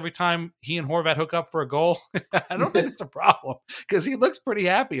face every time he and Horvat hook up for a goal, I don't think it's a problem because he looks pretty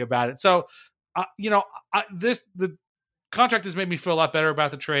happy about it. So, the contract has made me feel a lot better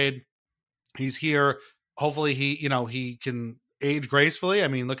about the trade. He's here. Hopefully he can age gracefully. I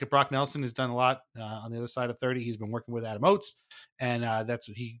mean, look at Brock Nelson, who's done a lot on the other side of 30. He's been working with Adam Oates, and that's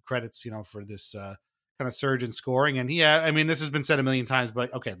what he credits, for this kind of surge in scoring. And this has been said a million times,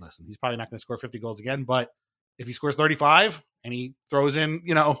 but okay, listen, he's probably not going to score 50 goals again, but if he scores 35 and he throws in,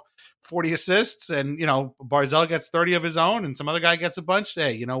 40 assists and, Barzal gets 30 of his own and some other guy gets a bunch,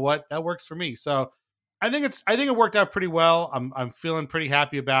 hey, you know what? That works for me. So I think it worked out pretty well. I'm feeling pretty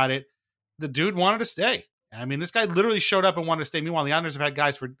happy about it. The dude wanted to stay. I mean, this guy literally showed up and wanted to stay. Meanwhile, the Islanders have had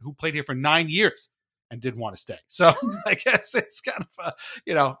guys who played here for 9 years and didn't want to stay. So I guess it's kind of,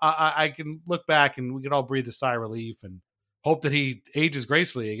 I can look back and we could all breathe a sigh of relief and hope that he ages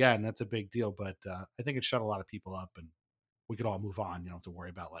gracefully again. That's a big deal. But I think it shut a lot of people up and we could all move on. You don't have to worry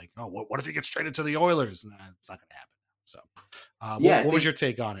about what if he gets traded to the Oilers? Nah, it's not going to happen. So what was your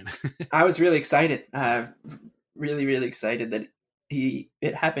take on it? I was really excited. Really, really excited that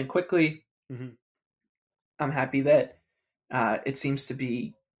it happened quickly. Mm-hmm. I'm happy that it seems to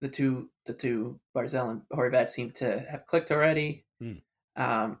be the two Barzal and Horvat seem to have clicked already.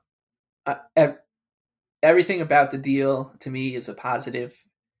 Everything about the deal to me is a positive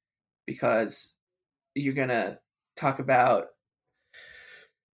because you're gonna talk about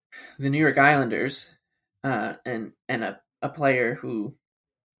the New York Islanders and a player who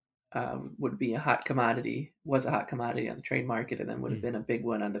would be was a hot commodity on the trade market, and then would have been a big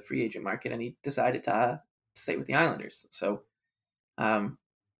one on the free agent market, and he decided to stay with the Islanders. So,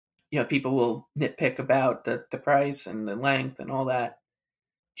 people will nitpick about the price and the length and all that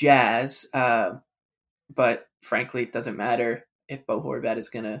jazz, but frankly, it doesn't matter if Bo Horvat is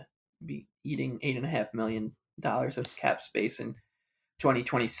going to be eating $8.5 million of cap space in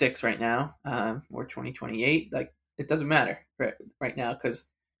 2026 right now, or 2028. Like, it doesn't matter right now because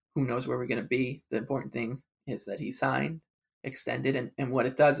who knows where we're going to be. The important thing is that he signed, extended, and what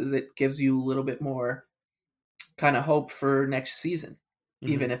it does is it gives you a little bit more kind of hope for next season,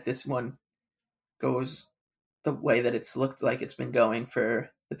 even if this one goes the way that it's looked like it's been going for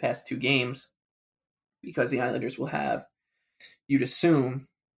the past 2 games, because the Islanders will have, you'd assume,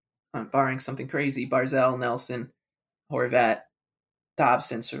 barring something crazy, Barzal, Nelson, Horvat,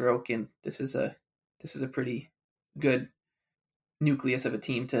 Dobson, Sorokin. This is a pretty good nucleus of a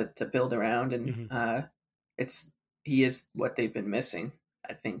team to build around, and he is what they've been missing.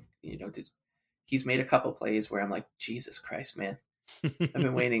 I think he's made a couple plays where I'm like, Jesus Christ, man! I've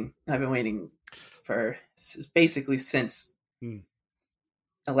been waiting for basically since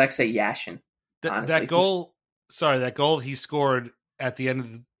Alexei Yashin. That goal he scored at the end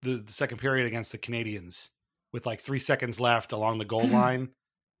of the second period against the Canadians with like 3 seconds left along the goal line.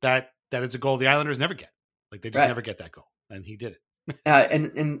 That is a goal the Islanders never get. Like they just never get that goal, and he did it.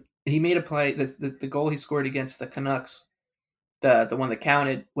 And he made a play. The goal he scored against the Canucks, the one that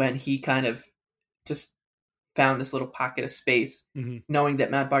counted, when he kind of just found this little pocket of space, knowing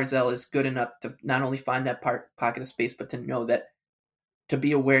that Matt Barzal is good enough to not only find that pocket of space, but to know that, to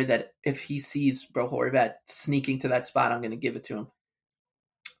be aware that if he sees Bo Horvat sneaking to that spot, I'm going to give it to him.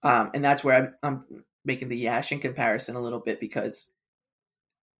 And that's where I'm making the Yashin comparison a little bit, because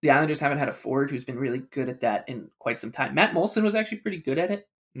the Islanders haven't had a forward who's been really good at that in quite some time. Matt Molson was actually pretty good at it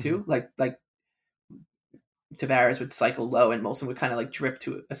too. Like Tavares would cycle low and Molson would kind of like drift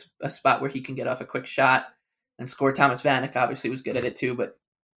to a spot where he can get off a quick shot and score. Thomas Vanek obviously was good at it too, but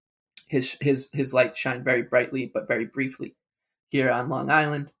his light shined very brightly, but very briefly here on Long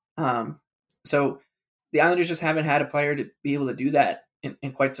Island. So the Islanders just haven't had a player to be able to do that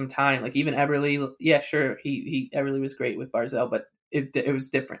in quite some time. Like even Eberle, yeah, sure, Eberle was great with Barzal, but it was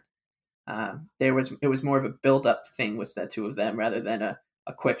different. It was more of a build-up thing with the two of them rather than a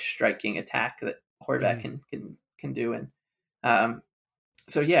quick striking attack that Horvat can do. And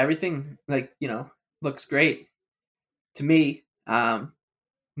so yeah, everything looks great to me.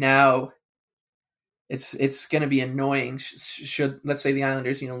 Now it's going to be annoying should, let's say, the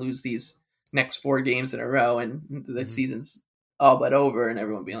Islanders lose these next 4 games in a row and the season's all but over, and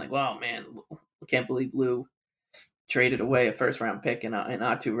everyone being like, "Wow, man, I can't believe Lou traded away a first-round pick in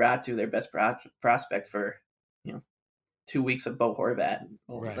Aatu Ratu, their best prospect, for 2 weeks of Bo Horvat."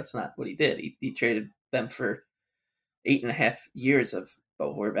 Well, that's not what he did. He traded them for 8.5 years of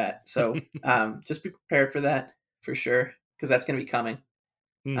Bo Horvat. So just be prepared for that for sure, because that's going to be coming.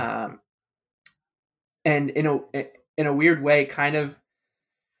 And in a weird way, kind of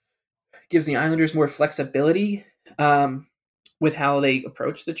gives the Islanders more flexibility with how they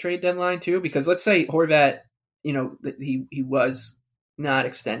approach the trade deadline too. Because let's say Horvat, he was not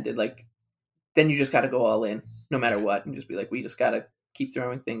extended, like then you just got to go all in no matter what, and just be like, we just got to keep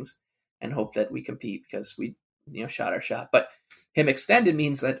throwing things and hope that we compete because we shot our shot. But him extended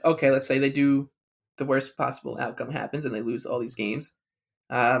means that, okay, let's say they do, the worst possible outcome happens and they lose all these games.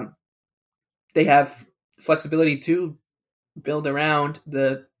 They have flexibility to build around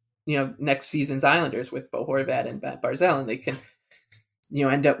the next season's Islanders with Bo Horvat and Matt Barzal, and they can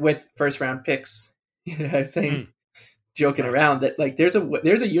end up with first round picks. Joking around that, like, there's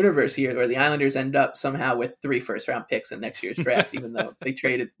a universe here where the Islanders end up somehow with 3 first round picks in next year's draft, even though they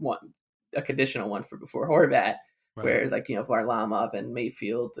traded a conditional one before Horvat, where Varlamov and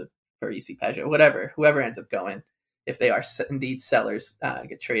Mayfield, Parisi, Pajot, whoever ends up going, if they are indeed sellers,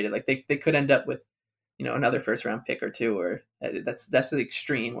 get traded. Like they could end up with another first round pick or 2, or that's the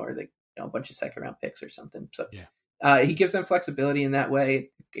extreme, or a bunch of second round picks or something. So he gives them flexibility in that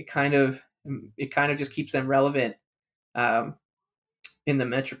way. It kind of just keeps them relevant in the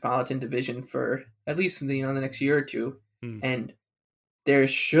Metropolitan Division for at least the next year or two. And there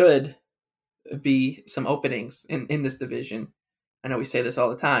should be some openings in this division. I know we say this all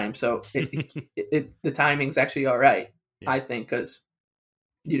the time, so the timing's actually all right, I think, because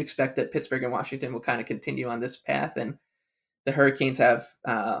you'd expect that Pittsburgh and Washington will kind of continue on this path, and the Hurricanes have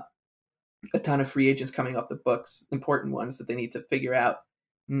a ton of free agents coming off the books, important ones that they need to figure out,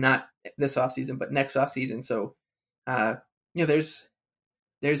 not this offseason, but next offseason. So, there's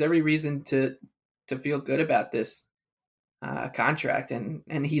every reason to feel good about this contract,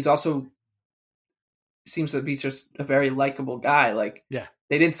 and he's also seems to be just a very likable guy. Like,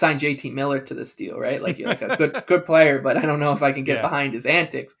 they didn't sign JT Miller to this deal, right? Like a good player, but I don't know if I can get behind his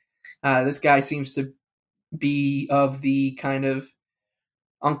antics. This guy seems to be of the kind of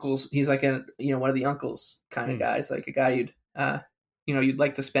uncles. He's like one of the uncles kind of guys, like a guy you'd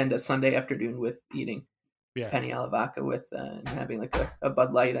like to spend a Sunday afternoon with, eating Penny Alavaca with, and having like a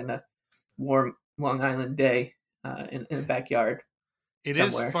Bud Light and a warm Long Island day in a backyard. It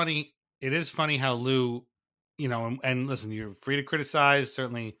is funny how Lou, and listen, you're free to criticize.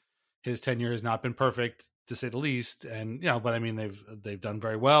 Certainly his tenure has not been perfect, to say the least. And, but I mean, they've done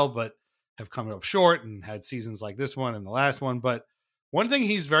very well, but have come up short and had seasons like this one and the last one. But one thing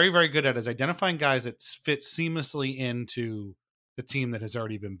he's very, very good at is identifying guys that fit seamlessly into the team that has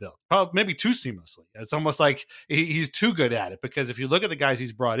already been built. Probably maybe too seamlessly. It's almost like he's too good at it, because if you look at the guys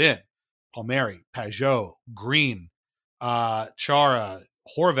he's brought in, Palmieri, Pajot, Green, Chara,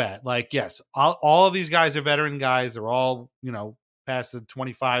 Horvat, like, yes, all of these guys are veteran guys. They're all, past the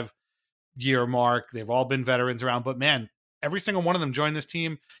 25-year mark. They've all been veterans around, but man, every single one of them joined this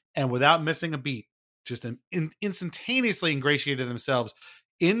team and without missing a beat, just instantaneously ingratiated themselves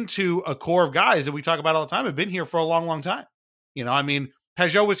into a core of guys that we talk about all the time have been here for a long, long time. You know, I mean,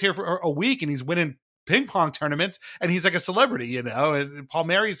 Peugeot was here for a week and he's winning ping pong tournaments and he's like a celebrity, you know, and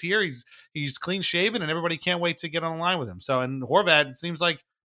Palmieri's here. He's clean shaven and everybody can't wait to get on the line with him. So, and Horvat,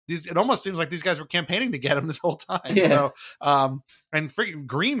 it almost seems like these guys were campaigning to get him this whole time. Yeah. So, and freaking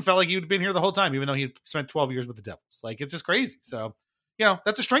Green felt like he'd been here the whole time, even though he spent 12 years with the Devils. Like, it's just crazy. So, you know,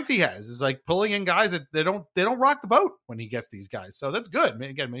 that's a strength he has, is like pulling in guys that they don't rock the boat when he gets these guys. So that's good. I mean,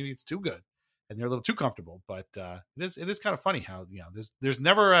 again, maybe it's too good and they're a little too comfortable, but it is kind of funny how, you know, there's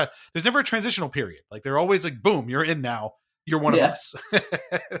never a transitional period. Like, they're always like, boom, you're in now. You're one of us.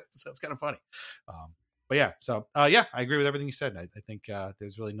 So it's kind of funny. But yeah, so I agree with everything you said. I think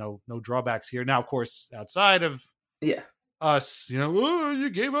there's really no drawbacks here. Now, of course, outside of us, you know, oh, you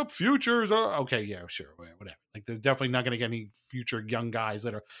gave up futures. Oh, okay, yeah, sure, whatever. Like, there's definitely not going to get any future young guys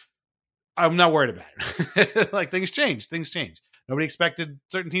that are. I'm not worried about it. Like, things change. Nobody expected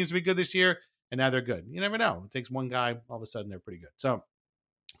certain teams to be good this year, and now they're good. You never know. It takes one guy, all of a sudden they're pretty good. So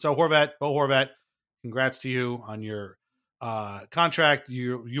Bo Horvat, congrats to you on your contract.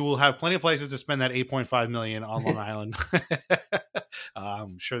 You will have plenty of places to spend that $8.5 million on Long Island.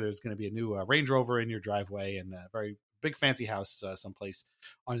 I'm sure there's going to be a new Range Rover in your driveway and a very big fancy house someplace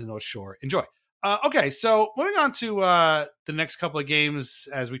on the North Shore. Enjoy. Okay, so moving on to the next couple of games,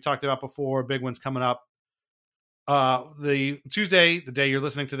 as we talked about before, big ones coming up. The Tuesday, the day you're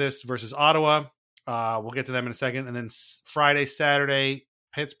listening to this, versus Ottawa. We'll get to them in a second. And then Friday, Saturday,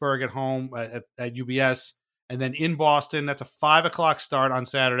 Pittsburgh at home at UBS. And then in Boston, that's a 5:00 start on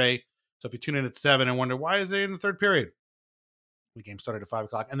Saturday. So if you tune in at 7 and wonder, why is they in the third period? The game started at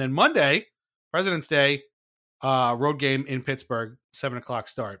 5:00. And then Monday, President's Day, road game in Pittsburgh, 7:00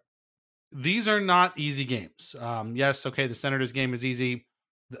 start. These are not easy games. Yes, okay, the Senators game is easy.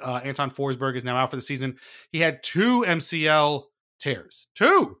 Anton Forsberg is now out for the season. He had 2 MCL tears.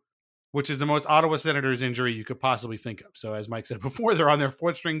 2! Which is the most Ottawa Senators injury you could possibly think of. So as Mike said before, they're on their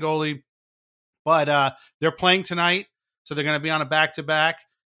 4th-string goalie. But they're playing tonight, so they're going to be on a back-to-back.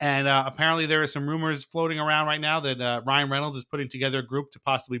 And apparently there are some rumors floating around right now that Ryan Reynolds is putting together a group to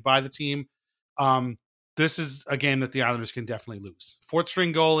possibly buy the team. This is a game that the Islanders can definitely lose.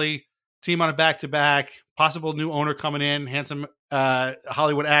 4th-string goalie, team on a back-to-back, possible new owner coming in, handsome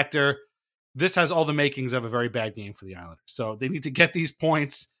Hollywood actor. This has all the makings of a very bad game for the Islanders. So they need to get these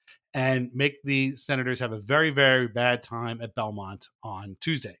points and make the Senators have a very, very bad time at Belmont on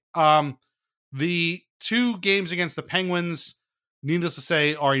Tuesday. The 2 games against the Penguins, needless to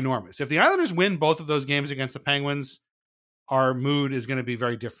say, are enormous. If the Islanders win both of those games against the Penguins, our mood is going to be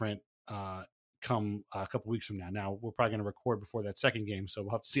very different come a couple weeks from now. Now, we're probably going to record before that second game, so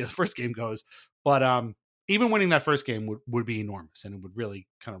we'll have to see how the first game goes. But even winning that first game would be enormous, and it would really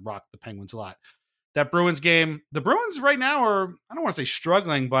kind of rock the Penguins a lot. That Bruins game, the Bruins right now are, I don't want to say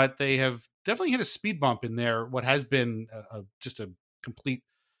struggling, but they have definitely hit a speed bump in there, what has been just a complete,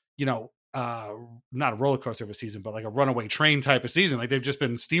 you know, not a roller coaster of a season, but like a runaway train type of season. Like, they've just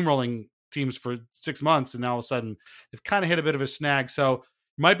been steamrolling teams for 6 months, and now all of a sudden they've kind of hit a bit of a snag. So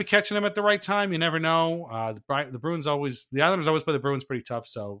you might be catching them at the right time. You never know. The Islanders always play the Bruins pretty tough,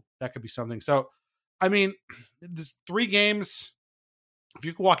 so that could be something. So, I mean, this 3 games, if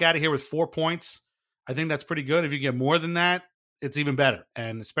you can walk out of here with 4 points, I think that's pretty good. If you get more than that, it's even better.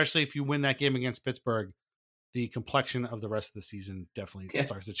 And especially if you win that game against Pittsburgh, the complexion of the rest of the season definitely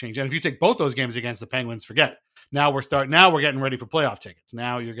starts to change. And if you take both those games against the Penguins, forget it. Now we're getting ready for playoff tickets.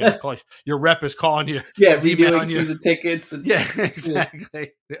 Now you're going to call your rep is calling you. Yeah, redoing season tickets. And, yeah,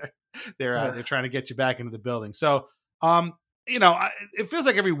 exactly. Yeah. They're trying to get you back into the building. So, you know, it feels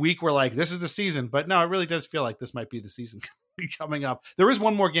like every week we're like, this is the season, but no, it really does feel like this might be the season coming up. There is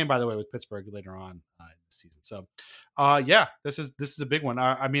one more game, by the way, with Pittsburgh later on in the season. So, yeah, this is a big one.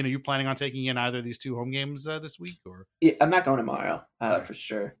 I mean, are you planning on taking in either of these 2 home games this week? Or yeah, I'm not going tomorrow for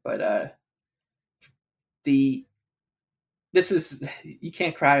sure. But you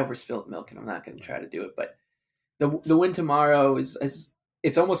can't cry over spilt milk, and I'm not going to try to do it. But the win tomorrow is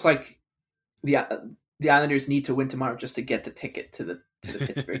it's almost like the Islanders need to win tomorrow just to get the ticket to the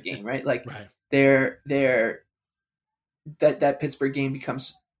Pittsburgh game, right? Like, they're that Pittsburgh game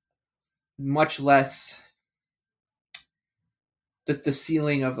becomes much less the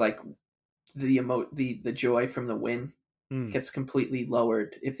ceiling of like the joy from the win gets completely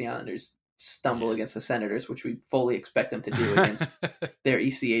lowered if the Islanders stumble against the Senators, which we fully expect them to do against their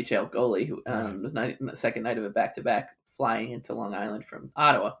ECHL goalie, who the second night of a back-to-back, flying into Long Island from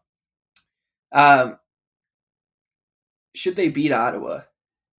Ottawa. Should they beat Ottawa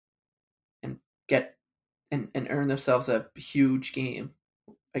and get and earn themselves a huge game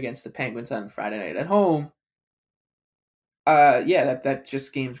against the Penguins on Friday night at home,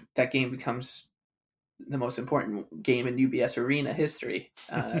 that game becomes the most important game in UBS Arena history.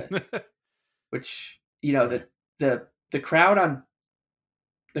 Which, you know, the crowd on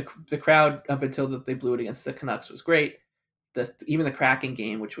the crowd up until they blew it against the Canucks was great. Even the Kraken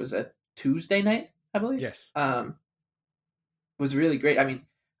game, which was a Tuesday night, I believe. Yes. Was really great. I mean,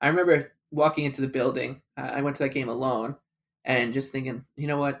 I remember walking into the building. I went to that game alone and just thinking, you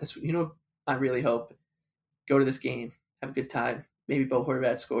know what, I really hope go to this game, have a good time. Maybe Bo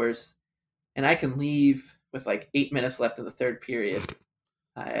Horvat scores, and I can leave with like 8 minutes left in the third period.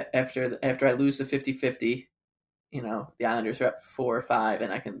 After I lose the 50-50, you know, the Islanders are up 4 or 5,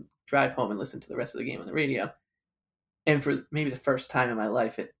 and I can drive home and listen to the rest of the game on the radio. And for maybe the first time in my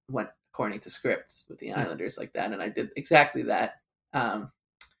life, it went according to script with the Islanders like that, and I did exactly that.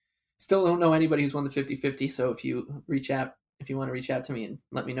 Still don't know anybody who's won the 50-50, so if you want to reach out to me and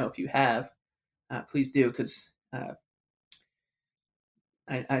let me know if you have, please do, because I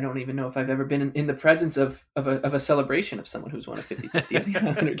don't even know if I've ever been in the presence of a celebration of someone who's won a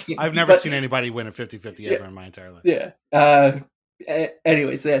 50-50. I've never seen anybody win a 50-50 ever in my entire life. Yeah.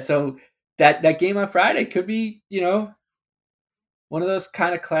 Anyways, yeah. So that game on Friday could be, you know, one of those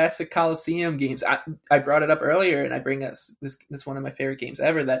kind of classic Coliseum games. I brought it up earlier, and I bring this one of my favorite games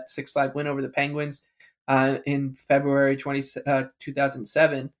ever, that 6-5 win over the Penguins in February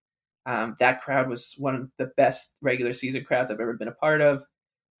 2007. That crowd was one of the best regular season crowds I've ever been a part of.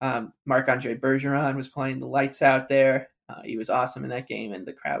 Marc-Andre Bergeron was playing the lights out there. He was awesome in that game, and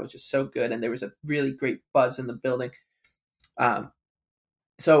the crowd was just so good, and there was a really great buzz in the building.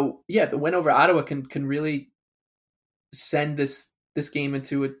 So yeah, the win over Ottawa can really send this game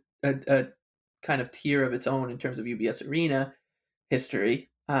into a kind of tier of its own in terms of UBS Arena history,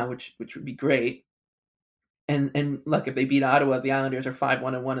 which would be great. And look, if they beat Ottawa, the Islanders are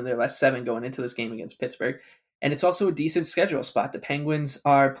 5-1-1 in their last 7 going into this game against Pittsburgh. And it's also a decent schedule spot. The Penguins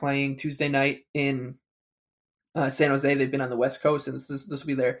are playing Tuesday night in San Jose. They've been on the West Coast, and this will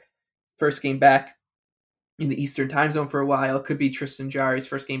be their first game back in the Eastern time zone for a while. It could be Tristan Jarry's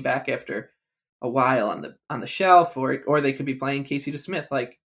first game back after a while on the shelf, or they could be playing Casey DeSmith.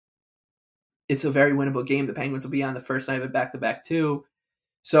 Like, it's a very winnable game. The Penguins will be on the first night of a back-to-back too.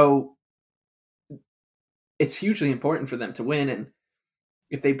 So it's hugely important for them to win, and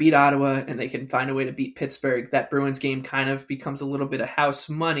if they beat Ottawa and they can find a way to beat Pittsburgh, that Bruins game kind of becomes a little bit of house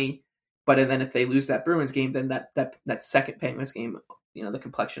money. But then if they lose that Bruins game, then that second Penguins game, you know, the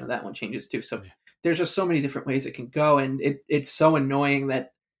complexion of that one changes too. So there's just so many different ways it can go, and it's so annoying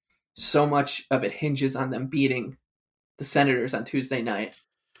that so much of it hinges on them beating the Senators on Tuesday night,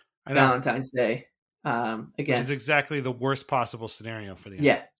 Valentine's Day. Against, which is exactly the worst possible scenario for the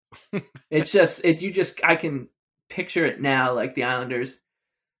Islanders. Yeah. It's just I can picture it now, like the Islanders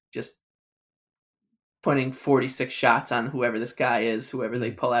just putting 46 shots on whoever this guy is, whoever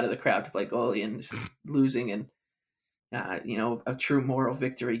they pull out of the crowd to play goalie, and just losing, and you know, a true moral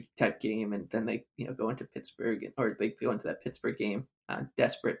victory type game. And then they, you know, go into Pittsburgh, or they go into that Pittsburgh game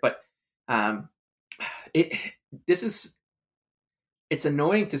desperate. But it's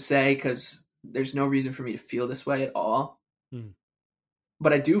annoying to say, because there's no reason for me to feel this way at all.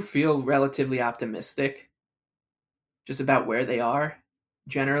 But I do feel relatively optimistic just about where they are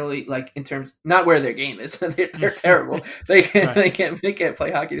generally, like in terms, not where their game is. they're terrible. They can't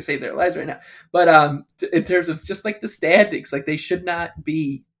play hockey to save their lives right now. But in terms of just like the standings, like they should not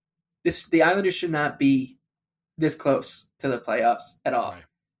be the Islanders should not be this close to the playoffs at all. Right.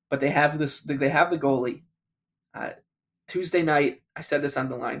 But they have the goalie. Tuesday night, I said this on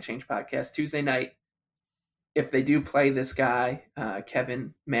the Line Change podcast, Tuesday night, if they do play this guy,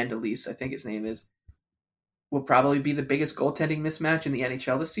 Kevin Mandolese, I think his name is, will probably be the biggest goaltending mismatch in the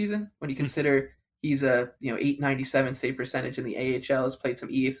NHL this season. When you consider he's a .897 save percentage in the AHL, has played some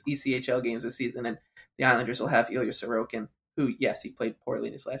ECHL games this season, and the Islanders will have Ilya Sorokin, who, yes, he played poorly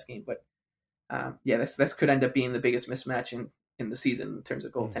in his last game, but this could end up being the biggest mismatch in the season in terms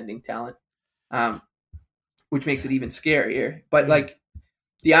of goaltending talent, which makes it even scarier. But like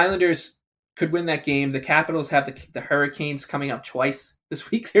the Islanders could win that game. The Capitals have the Hurricanes coming up twice this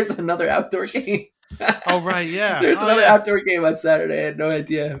week. There's another outdoor game. Oh, right, yeah. There's another outdoor game on Saturday. I had no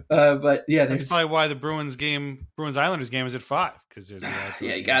idea. But yeah, that's probably why the Bruins Islanders game is at 5, because there's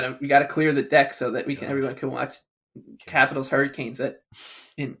you gotta clear the deck so that everyone can watch Capitals Hurricanes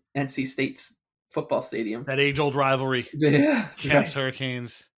in NC State's football stadium. That age-old rivalry. Yeah, Caps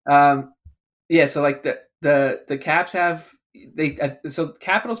Hurricanes. So like the Caps have so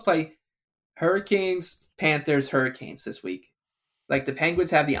Capitals play Hurricanes, Panthers, Hurricanes this week. Like the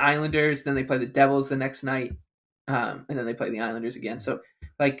Penguins have the Islanders, then they play the Devils the next night, and then they play the Islanders again. So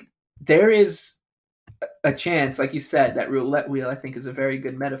like there is a chance, like you said, that roulette wheel, I think, is a very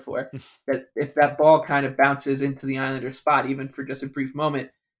good metaphor. That if that ball kind of bounces into the Islanders spot, even for just a brief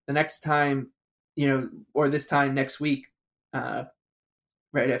moment, the next time, or this time next week, right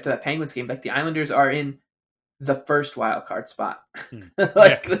after that Penguins game, like the Islanders are in the first wild card spot.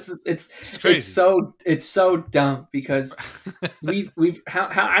 It's so dumb because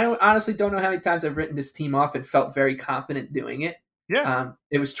I honestly don't know how many times I've written this team off and felt very confident doing it. Yeah.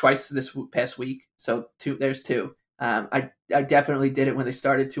 It was twice this past week. So there's two. I definitely did it when they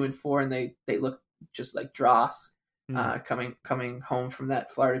started 2-4 and they looked just like dross coming home from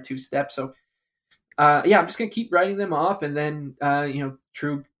that Florida 2-step. So I'm just going to keep writing them off. And then,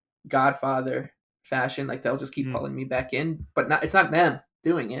 true Godfather fashion, like they'll just keep pulling me back in, but it's not them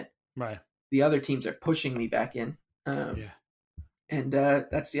doing it. Right. The other teams are pushing me back in. And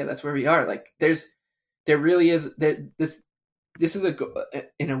that's where we are. Like there really is this is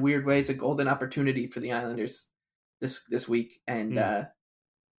in a weird way, it's a golden opportunity for the Islanders this week. And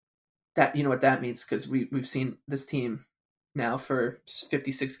that, you know what that means, because we've seen this team now for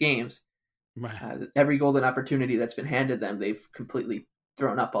 56 games. Right. Every golden opportunity that's been handed them, they've completely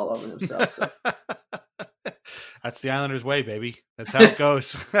thrown up all over themselves. So. That's the Islanders' way, baby. That's how it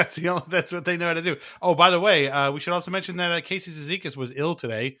goes. That's what they know how to do. Oh, by the way, we should also mention that Casey Cizikas was ill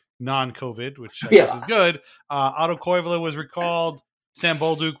today, non-COVID, which I guess is good. Otto Koivula was recalled. Sam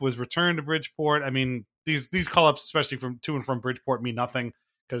Bolduc was returned to Bridgeport. I mean, these call-ups, especially from to and from Bridgeport, mean nothing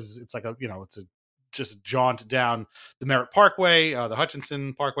because it's like just a jaunt down the Merritt Parkway, the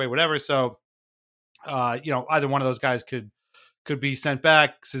Hutchinson Parkway, whatever. So, either one of those guys could be sent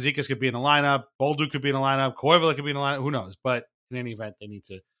back. Cizikas could be in the lineup. Bolduc could be in the lineup. Koivula could be in the lineup. Who knows? But in any event, they need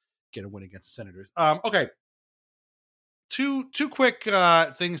to get a win against the Senators. Okay. Two quick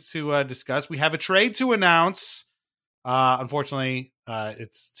things to discuss. We have a trade to announce. Unfortunately,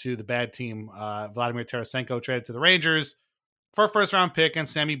 it's to the bad team. Vladimir Tarasenko traded to the Rangers for a first-round pick and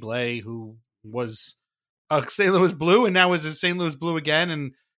Sammy Blais, who was a St. Louis Blue and now is a St. Louis Blue again,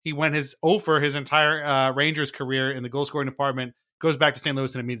 and he went over his entire Rangers career in the goal-scoring department, goes back to St.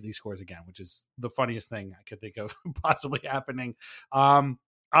 Louis and immediately scores again, which is the funniest thing I could think of possibly happening.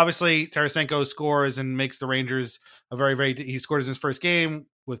 Obviously, Tarasenko scores and makes the Rangers he scores his first game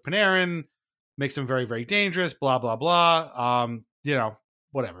with Panarin, makes him very, very dangerous, blah, blah, blah.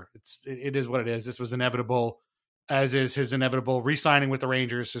 Whatever. It is what it is. This was inevitable, as is his inevitable re-signing with the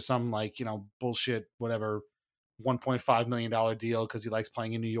Rangers to some bullshit, whatever, $1.5 million deal because he likes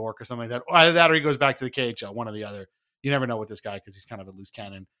playing in New York or something like that. Either that or he goes back to the KHL, one or the other. You never know with this guy because he's kind of a loose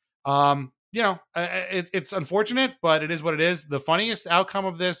cannon. It's unfortunate, but it is what it is. The funniest outcome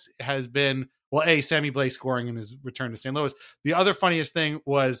of this has been, Sammy Blais scoring in his return to St. Louis. The other funniest thing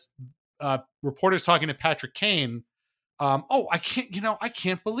was reporters talking to Patrick Kane. I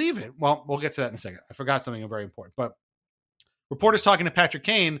can't believe it. Well, we'll get to that in a second. I forgot something very important, but reporters talking to Patrick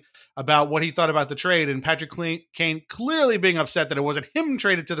Kane about what he thought about the trade, and Patrick Kane clearly being upset that it wasn't him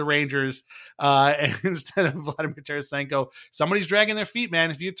traded to the Rangers instead of Vladimir Tarasenko. Somebody's dragging their feet,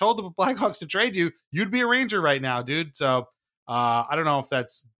 man. If you told the Blackhawks to trade you, you'd be a Ranger right now, dude. So I don't know if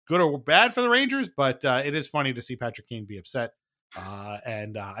that's good or bad for the Rangers, but it is funny to see Patrick Kane be upset.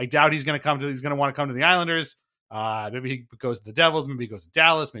 And I doubt he's going to want to come to the Islanders. Maybe he goes to the Devils. Maybe he goes to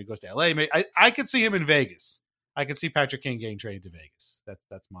Dallas. Maybe he goes to LA. I could see him in Vegas. I could see Patrick Kane getting traded to Vegas.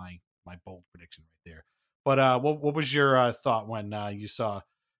 That's my bold prediction right there. But what was your thought when you saw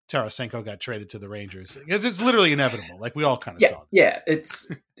Tarasenko got traded to the Rangers? Because it's literally inevitable. Like we all kind of saw this. Yeah,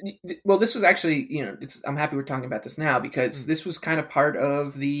 this was actually, I'm happy we're talking about this now because this was kind of part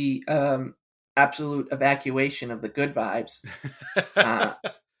of the absolute evacuation of the good vibes.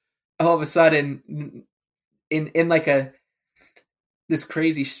 All of a sudden, in like this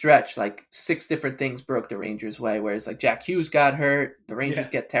crazy stretch, like 6 different things broke the Rangers' way, whereas like Jack Hughes got hurt, the Rangers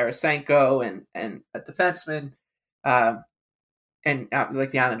get Tarasenko and a defenseman, and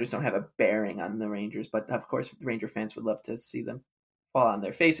like the Islanders don't have a bearing on the Rangers, but of course the Ranger fans would love to see them fall on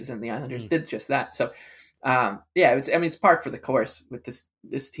their faces, and the Islanders did just that. So it's par for the course with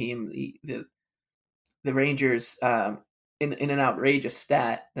this team. The Rangers, in an outrageous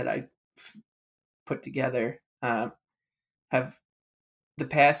stat that I put together, have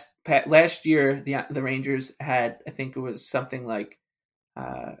last year the Rangers had, I think it was something like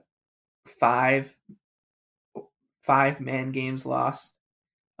 5 man games lost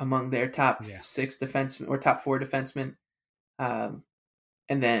among their top 6 defensemen or top 4 defensemen, and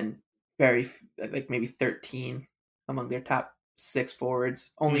then maybe 13 among their top 6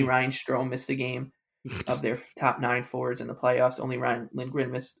 forwards. Only Ryan Strome missed a game of their top 9 forwards in the playoffs. Only Ryan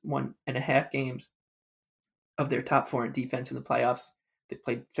Lindgren missed 1.5 games of their top 4 in defense in the playoffs. They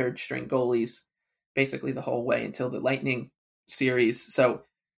played third string goalies. basically the whole way until the Lightning series. So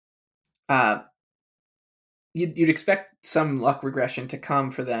you'd expect some luck regression to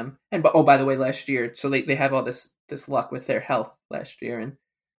come for them. And by the way, last year, so they have all this luck with their health last year, and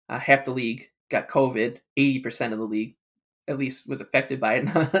half the league got COVID. 80% of the league at least was affected by it.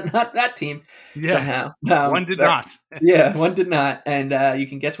 Not that team somehow. One did not. Yeah, one did not. And you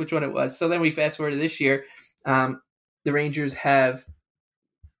can guess which one it was. So then we fast forward to this year. The Rangers have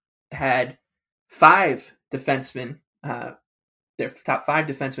had 5 defensemen. Their top 5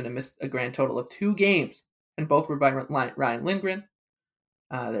 defensemen have missed a grand total of 2 games, and both were by Ryan Lindgren.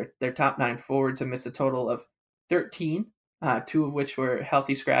 Their top 9 forwards have missed a total of 13, 2 of which were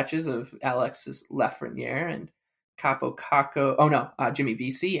healthy scratches of Alexis Lafreniere and Capo Caco. Oh no, Jimmy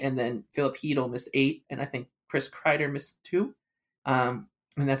Vesey, and then Philip Hedl missed 8, and I think Chris Kreider missed 2. And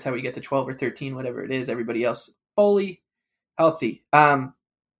that's how we get to 12 or 13, whatever it is. Everybody else fully healthy.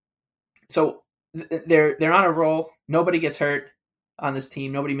 So they're on a roll. Nobody gets hurt on this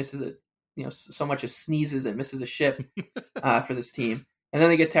team. Nobody misses so much as sneezes and misses a shift for this team. And then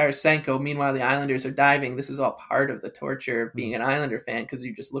they get Tarasenko. Meanwhile, the Islanders are diving. This is all part of the torture of being an Islander fan, because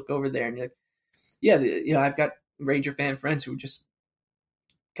you just look over there and you're like, yeah, I've got Ranger fan friends who just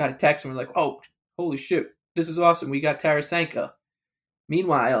got a text and were like, oh, holy shit, this is awesome. We got Tarasenko.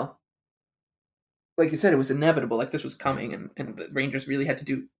 Meanwhile, like you said, it was inevitable. Like, this was coming, and the Rangers really had to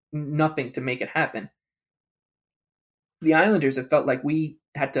do nothing to make it happen. The Islanders, it felt like we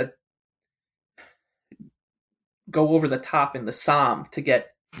had to go over the top in the Somme to get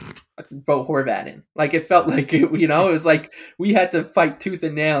Bo Horvat in. Like, it felt like it was like we had to fight tooth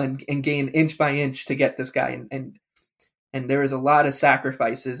and nail and gain inch by inch to get this guy. And there was a lot of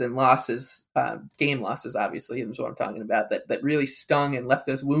sacrifices and losses, game losses, obviously, is what I'm talking about, that really stung and left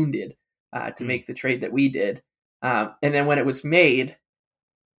us wounded to make the trade that we did. And then when it was made,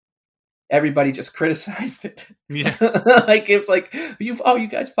 everybody just criticized it. Yeah. Like, it was like, you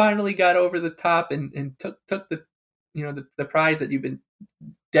guys finally got over the top and took the the prize that you've been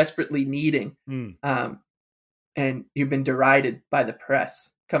desperately needing. And you've been derided by the press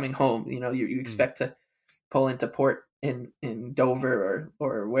coming home. You expect to pull into port in Dover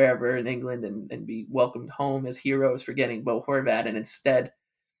or wherever in England and be welcomed home as heroes for getting Bo Horvat, and instead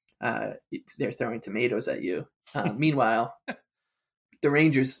they're throwing tomatoes at you. Meanwhile, the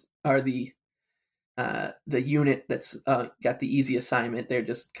Rangers are the unit that's got the easy assignment. They're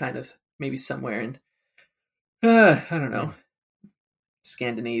just kind of maybe somewhere in I don't know,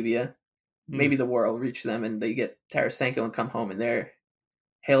 Scandinavia. Maybe the war will reach them and they get Tarasenko and come home and they're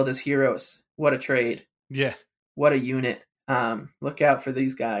hailed as heroes. What a trade. Yeah. What a unit. Look out for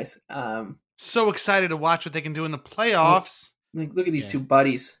these guys. So excited to watch what they can do in the playoffs. Look at these two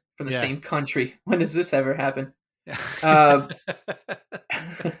buddies from the same country. When does this ever happen?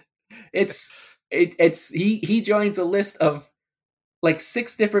 He joins a list of like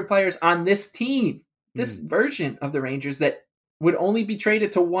 6 different players on this team, this version of the Rangers that would only be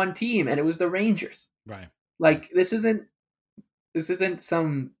traded to one team, and it was the Rangers. Right. Like, this isn't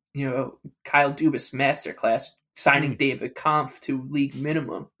some, Kyle Dubas masterclass signing David Kampf to league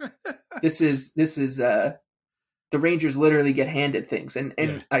minimum. This is the Rangers literally get handed things. And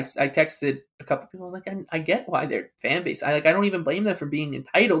I texted a couple people, like, I get why their fan base, I don't even blame them for being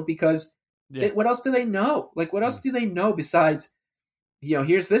entitled, because what else do they know? Like, what else do they know besides,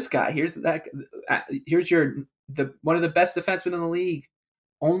 here's this guy, here's that, here's one of the best defensemen in the league,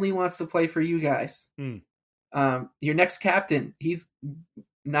 only wants to play for you guys. Your next captain, he's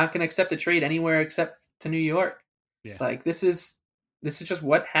not going to accept a trade anywhere except to New York. Yeah. Like, this is just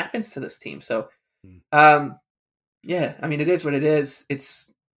what happens to this team. So, yeah, I mean, it is what it is.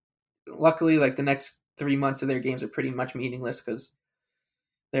 It's luckily, like, the next 3 months of their games are pretty much meaningless because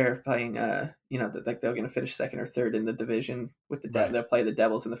they're playing, like they're going to finish second or third in the division with the they'll play the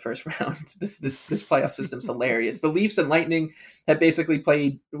Devils in the first round. This playoff system's hilarious. The Leafs and Lightning have basically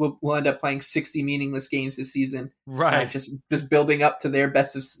will end up playing 60 meaningless games this season. Right. Just building up to their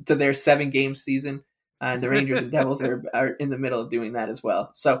to their 7-game season. And the Rangers and Devils are in the middle of doing that as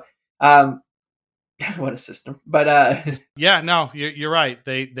well. So, what a system. But yeah, no, you're right.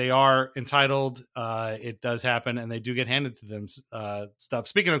 They are entitled. It does happen, and they do get handed to them stuff.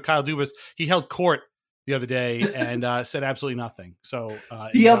 Speaking of Kyle Dubas, he held court the other day and said absolutely nothing. So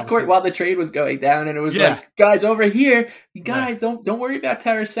he held court while the trade was going down, and it was like, guys, over here, don't worry about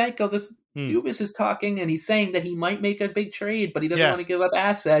Tarasenko. This Dubas is talking, and he's saying that he might make a big trade, but he doesn't want to give up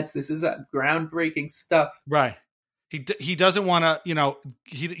assets. This is groundbreaking stuff. Right. He doesn't want to,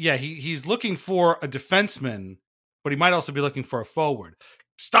 he's looking for a defenseman, but he might also be looking for a forward.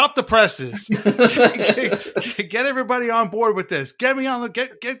 Stop the presses. Get everybody on board with this.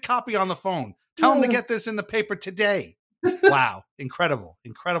 Get Copy on the phone. Tell him to get this in the paper today. Wow. Incredible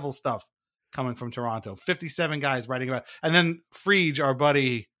stuff coming from Toronto. 57 guys writing about it. And then Frege, our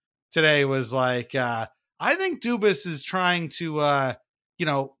buddy today, was like, I think Dubas is trying to,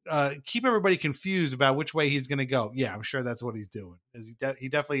 keep everybody confused about which way he's going to go. Yeah, I'm sure that's what he's doing. He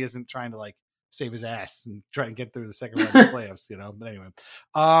definitely isn't trying to like save his ass and try and get through the second round of the playoffs, But anyway,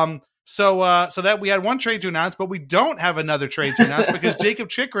 so that we had one trade to announce, but we don't have another trade to announce because Jakob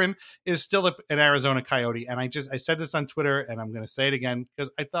Chychrun is still an Arizona Coyote. And I said this on Twitter, and I'm going to say it again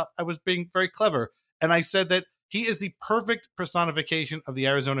because I thought I was being very clever. And I said that he is the perfect personification of the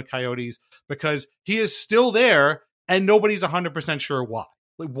Arizona Coyotes because he is still there and nobody's 100% sure why.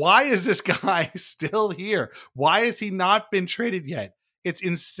 Like, why is this guy still here? Why has he not been traded yet? It's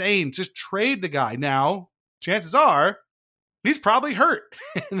insane. Just trade the guy. Now, chances are he's probably hurt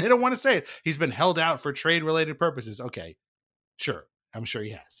and they don't want to say it. He's been held out for trade related purposes. Okay, sure. I'm sure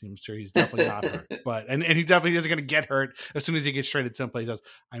he has. I'm sure he's definitely not hurt, but and he definitely isn't going to get hurt as soon as he gets traded someplace else.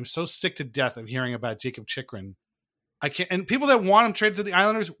 I'm so sick to death of hearing about Jakob Chychrun. I can't. And people that want him traded to the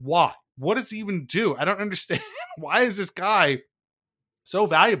Islanders, why? What does he even do? I don't understand. Why is this guy so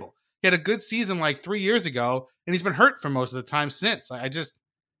valuable? He had a good season like 3 years ago, and he's been hurt for most of the time since. I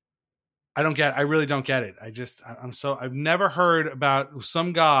really don't get it. I've never heard about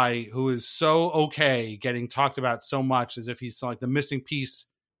some guy who is so okay getting talked about so much as if he's like the missing piece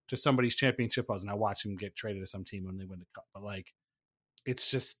to somebody's championship puzzle. And I watch him get traded to some team when they win the cup, but like,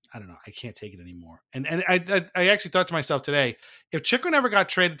 it's just, I don't know. I can't take it anymore. And I actually thought to myself today, if Chychrun ever got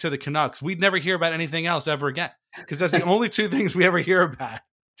traded to the Canucks, we'd never hear about anything else ever again. Because that's the only two things we ever hear about.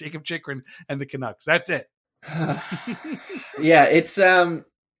 Jakob Chychrun and the Canucks. That's it. Yeah, it's there's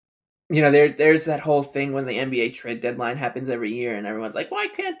that whole thing when the NBA trade deadline happens every year, and everyone's like, "Why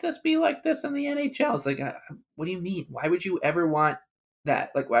can't this be like this in the NHL?" It's like, what do you mean? Why would you ever want that?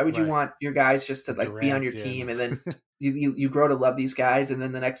 Like, why would you want your guys just to like be on your team, and then you grow to love these guys, and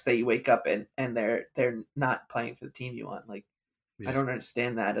then the next day you wake up and they're not playing for the team you want? Like, I don't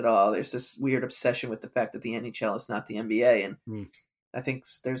understand that at all. There's this weird obsession with the fact that the NHL is not the NBA, and I think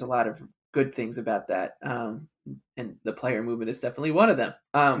there's a lot of good things about that. And the player movement is definitely one of them.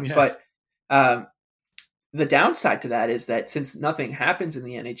 But the downside to that is that since nothing happens in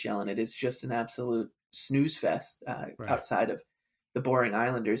the NHL and it is just an absolute snooze fest outside of the boring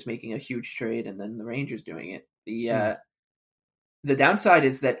Islanders making a huge trade and then the Rangers doing it, the downside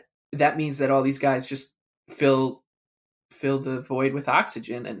is that means that all these guys just fill the void with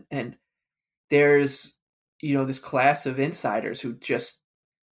oxygen, and there's this class of insiders who just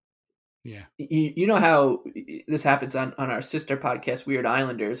you know how this happens on our sister podcast, Weird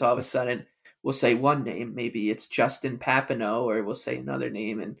Islanders. All of a sudden we'll say one name, maybe it's Justin Papineau, or we'll say another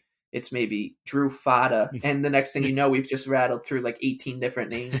name and it's maybe Drew Fata, and the next thing you know, we've just rattled through like 18 different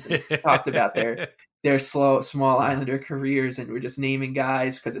names and talked about their small Islander careers, and we're just naming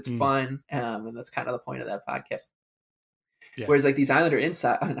guys because it's fun, and that's kind of the point of that podcast. Whereas like these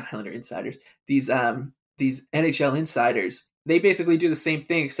insiders, these NHL insiders, they basically do the same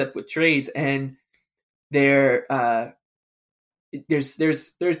thing except with trades, and there's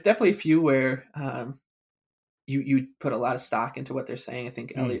definitely a few where you put a lot of stock into what they're saying. I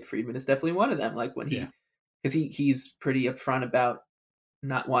think Elliot Friedman is definitely one of them. Like when he's pretty upfront about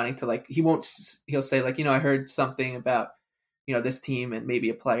not wanting to, like, he'll say like, I heard something about this team and maybe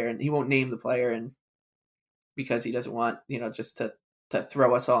a player, and he won't name the player, and because he doesn't want just to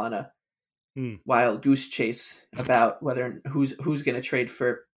throw us all on a wild goose chase about who's going to trade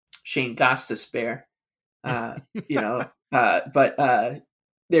for Shane Gostisbehere, but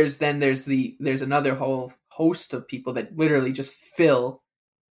there's another whole host of people that literally just fill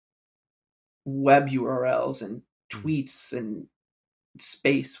web URLs and tweets and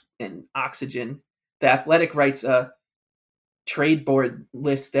space and oxygen. The Athletic writes a trade board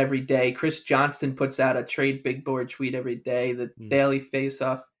list every day. Chris Johnston puts out a trade big board tweet every day. The Daily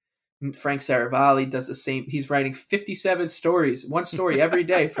Faceoff, Frank Saravalli does the same. He's writing 57 stories, one story every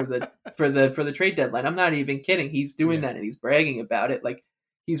day for the trade deadline. I'm not even kidding. He's doing that, and he's bragging about it. Like,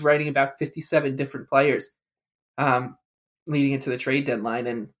 he's writing about 57 different players leading into the trade deadline.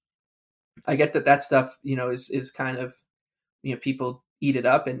 And I get that stuff, is kind of, people eat it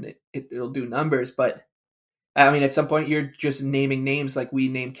up and it'll do numbers. But I mean, at some point you're just naming names like we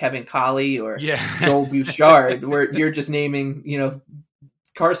named Kevin Colley or Joel Bouchard, where you're just naming,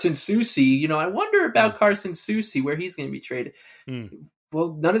 Carson Soucy. I wonder about Carson Soucy, where he's going to be traded.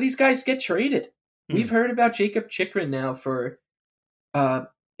 Well, none of these guys get traded. We've heard about Jakob Chychrun now for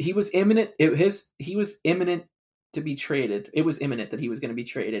he was imminent. He was imminent to be traded. It was imminent that he was going to be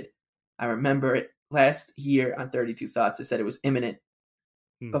traded. I remember it last year on 32 Thoughts. I said it was imminent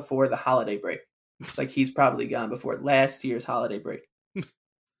before the holiday break. like he's probably gone before last year's holiday break.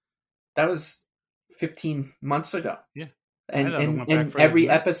 That was 15 months ago. Yeah. And every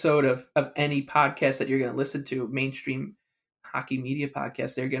episode of any podcast that you're going to listen to, mainstream hockey media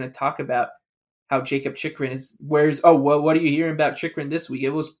podcast, they're going to talk about how Jakob Chychrun is. What are you hearing about Chychrun this week? It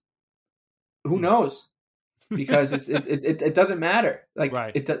was, who knows? Because it doesn't matter. Like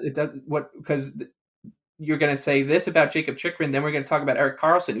right. it does what, because you're going to say this about Jakob Chychrun, then we're going to talk about Erik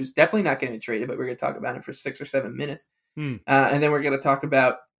Karlsson, who's definitely not going to be traded, but we're going to talk about him for 6 or 7 minutes, and then we're going to talk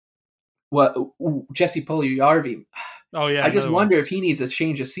about Jesse Puljujarvi. Oh yeah, I just wonder if he needs a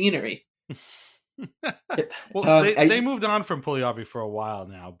change of scenery. Well, they moved on from Puljujarvi for a while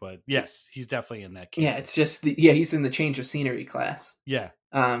now, but yes, he's definitely in that camp. Yeah, it's just he's in the change of scenery class. Yeah,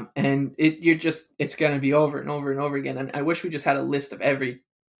 and it's going to be over and over and over again. And I wish we just had a list of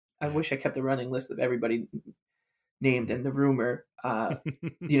I wish I kept a running list of everybody named and the rumor,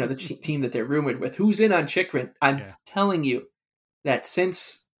 the team that they're rumored with. Who's in on Chychrun? I'm telling you that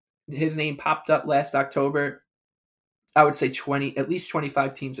since his name popped up last October, I would say at least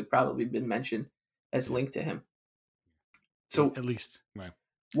 25 teams have probably been mentioned as linked to him. So at least, right.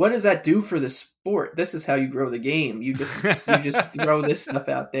 What does that do for the sport? This is how you grow the game. You just throw this stuff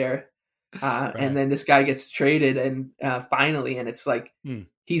out there, right. And then this guy gets traded, and finally, and it's like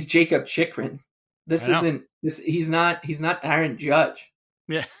he's Jakob Chychrun. He's not Aaron Judge.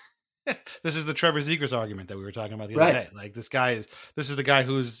 Yeah. This is the Trevor Zegras argument that we were talking about the other day. Like this is the guy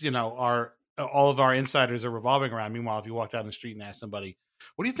who's, all of our insiders are revolving around. Meanwhile, if you walk down the street and ask somebody,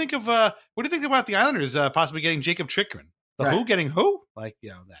 what do you think about the Islanders possibly getting Jakob Chychrun? Who getting who? Like,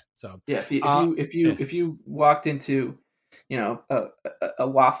 that. So yeah, if you walked into, a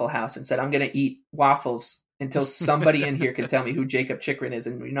Waffle House and said, I'm going to eat waffles until somebody in here can tell me who Jakob Chychrun is,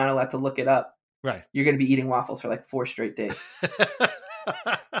 and you're not allowed to look it up. Right. You're going to be eating waffles for like 4 straight days.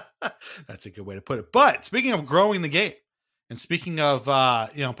 That's a good way to put it. But speaking of growing the game, and speaking of,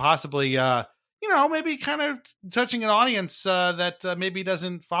 possibly, maybe kind of touching an audience that maybe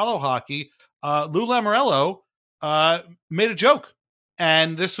doesn't follow hockey, Lou Lamoriello made a joke.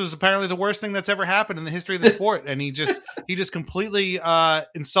 And this was apparently the worst thing that's ever happened in the history of the sport. And he just completely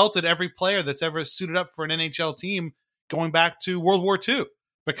insulted every player that's ever suited up for an NHL team going back to World War II.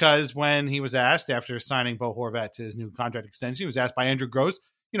 Because when he was asked after signing Bo Horvat to his new contract extension, he was asked by Andrew Gross,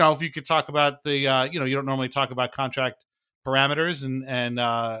 if you could talk about the, you don't normally talk about contract parameters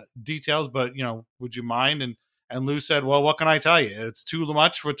and details, but, would you mind? And Lou said, well, what can I tell you? It's too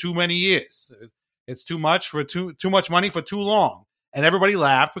much for too many years. It's too much for too much money for too long. And everybody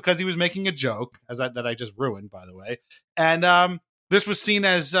laughed because he was making a joke that I just ruined, by the way. And this was seen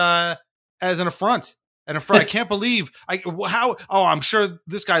as an affront. I can't believe I'm sure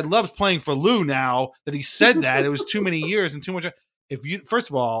this guy loves playing for Lou now that he said that. It was too many years and too much. First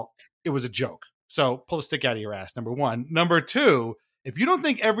of all, it was a joke. So pull a stick out of your ass, number one. Number two, if you don't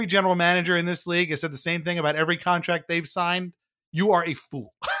think every general manager in this league has said the same thing about every contract they've signed, you are a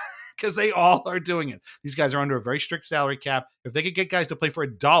fool. Because they all are doing it. These guys are under a very strict salary cap. If they could get guys to play for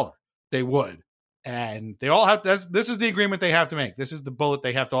 $1, they would. And they all have. This is the agreement they have to make. This is the bullet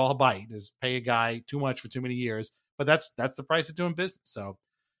they have to all bite: is pay a guy too much for too many years. But that's the price of doing business. So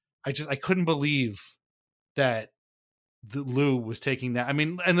I couldn't believe that Lou was taking that. I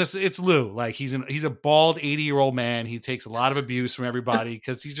mean, and it's Lou. Like he's a bald 80-year-old man. He takes a lot of abuse from everybody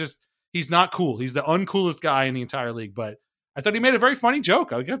because he's not cool. He's the uncoolest guy in the entire league. But I thought he made a very funny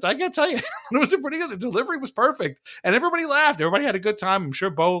joke. I got to tell you, it was a pretty good. The delivery was perfect, and everybody laughed. Everybody had a good time. I'm sure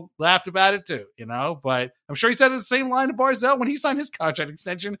Bo laughed about it too, But I'm sure he said the same line to Barzell when he signed his contract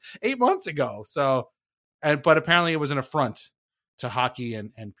extension 8 months ago. So, but apparently it was an affront to hockey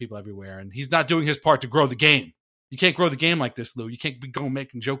and people everywhere. And he's not doing his part to grow the game. You can't grow the game like this, Lou. You can't be going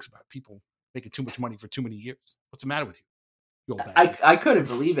making jokes about people making too much money for too many years. What's the matter with you? I couldn't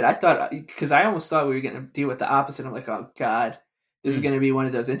believe it. I thought, because I almost thought we were going to deal with the opposite. I'm like, oh God, this is going to be one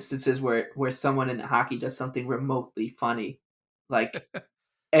of those instances where someone in hockey does something remotely funny, like,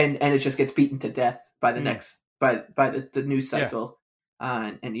 and it just gets beaten to death by the next by the news cycle,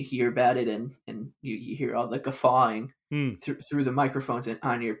 and you hear about it, and you hear all the guffawing through the microphones and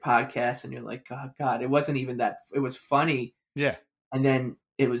on your podcast, and you're like, oh God, it wasn't even that. It was funny, and then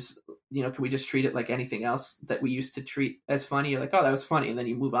it was, can we just treat it like anything else that we used to treat as funny? You're like, oh, that was funny. And then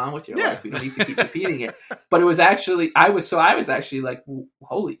you move on with your life. We don't need to keep repeating it. But it was actually, I was actually like,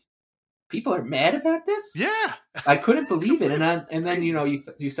 holy, people are mad about this? Yeah. I couldn't believe it. And then,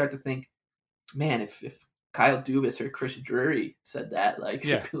 you start to think, man, if Kyle Dubas or Chris Drury said that, like,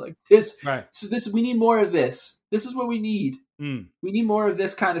 like this, so this, we need more of this. This is what we need. Mm. We need more of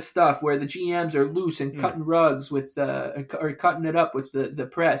this kind of stuff where the GMs are loose and cutting rugs with or cutting it up with the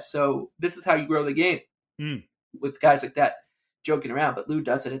press. So this is how you grow the game with guys like that joking around. But Lou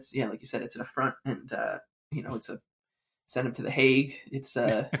does it. It's like you said, it's an affront, and it's a send him to the Hague. It's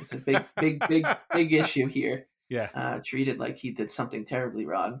a big issue here. Yeah, treated like he did something terribly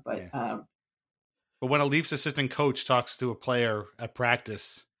wrong. But but when a Leafs assistant coach talks to a player at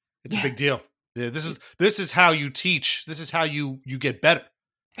practice, it's a big deal. This is how you teach. This is how you get better,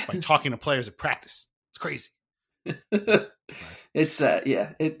 by talking to players at practice. It's crazy. It's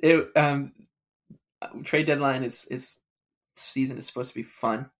trade deadline is season is supposed to be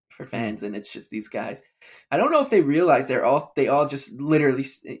fun for fans, and it's just these guys. I don't know if they realize they all just literally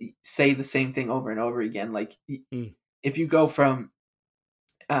say the same thing over and over again. Like if you go from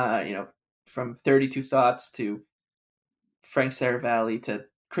from 32 Thoughts to Frank Saravalli to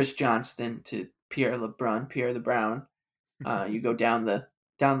Chris Johnston to Pierre the Brown, you go down the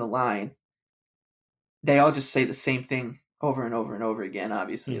line. They all just say the same thing over and over and over again.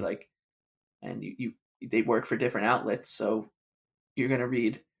 Obviously, and they work for different outlets, so you're gonna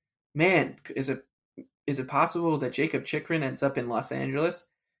read, man, is it possible that Jacob Chychrun ends up in Los Angeles?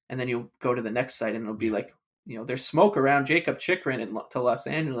 And then you'll go to the next site and it'll be like, there's smoke around Jacob Chychrun to Los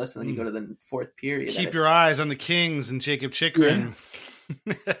Angeles, and then you go to the fourth period. Keep your eyes on the Kings and Jacob Chychrun.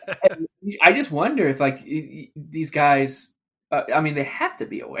 Yeah. I just wonder if these guys, they have to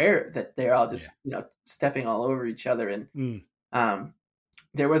be aware that they're all just stepping all over each other. And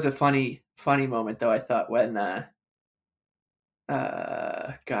there was a funny moment though, I thought, when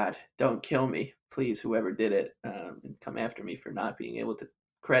God, don't kill me, please, whoever did it, and come after me for not being able to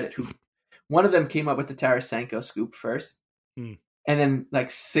credit who. One of them came up with the Tarasenko scoop first, and then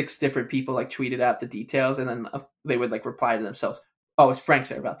 6 different people tweeted out the details, and then they would reply to themselves. Oh, it's Frank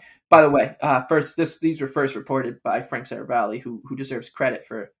Saravalli. By the way, these were first reported by Frank Saravalli, who deserves credit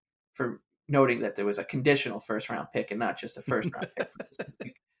for noting that there was a conditional first round pick and not just a first round pick. For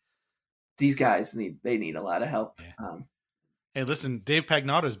this. These guys need a lot of help. Yeah. Hey, listen, Dave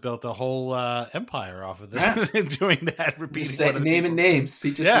Pagnotto's built a whole empire off of this, doing that, repeating naming names.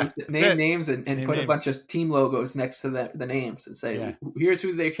 He just name names and name put names. A bunch of team logos next to the names and say, here's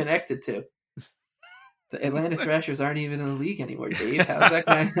who they're connected to. The Atlanta Thrashers aren't even in the league anymore, Dave. How's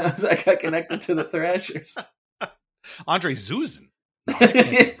that guy connected to the Thrashers? Andre Zuzin. No, I can't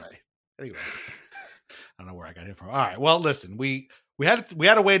get it right. Anyway, I don't know where I got him from. All right, well, listen, we had to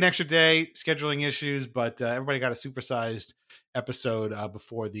wait an extra day, scheduling issues, but everybody got a supersized episode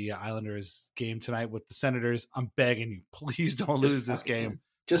before the Islanders game tonight with the Senators. I'm begging you, please don't lose this game.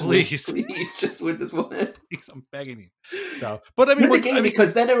 Please just win this one. Please, I'm begging you. So, but I mean,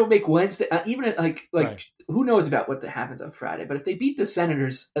 because then it will make Wednesday. Even right. Who knows about what happens on Friday? But if they beat the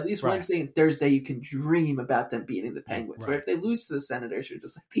Senators, at least Wednesday and Thursday, you can dream about them beating the Penguins. Right. But if they lose to the Senators, you're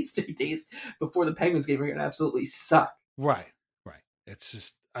just these 2 days before the Penguins game are going to absolutely suck. Right. It's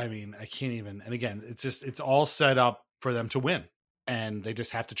just, I can't even. And again, it's all set up for them to win, and they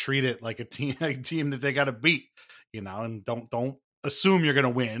just have to treat it like a team that they got to beat, and don't assume you're going to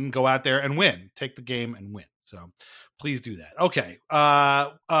win. Go out there and win. Take the game and win. So please do that. Okay.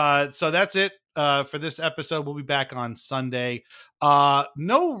 So that's it for this episode. We'll be back on Sunday.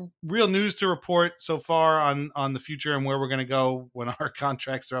 No real news to report so far on the future and where we're going to go when our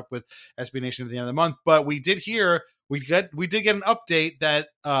contracts are up with SB Nation at the end of the month. But we did hear, we did get an update that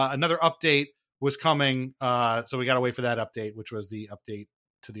another update was coming. So we got to wait for that update, which was the update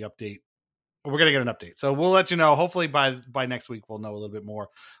to the update. We're going to get an update. So we'll let you know. Hopefully by next week, we'll know a little bit more.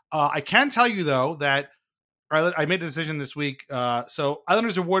 I can tell you, though, that I made a decision this week. So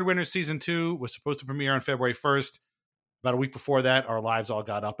Islanders Award Winners Season 2 was supposed to premiere on February 1st. About a week before that, our lives all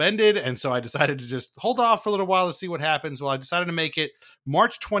got upended. And so I decided to just hold off for a little while to see what happens. Well, I decided to make it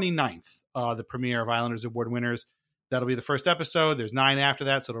March 29th, the premiere of Islanders Award Winners. That'll be the first episode. There's 9 after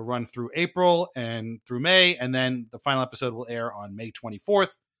that. So it'll run through April and through May. And then the final episode will air on May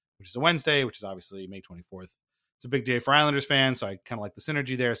 24th. Which is a Wednesday, which is obviously May 24th. It's a big day for Islanders fans, so I kind of like the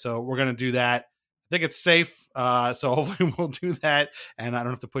synergy there. So we're going to do that. I think it's safe, so hopefully we'll do that, and I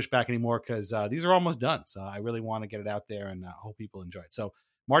don't have to push back anymore because these are almost done. So I really want to get it out there, and I hope people enjoy it. So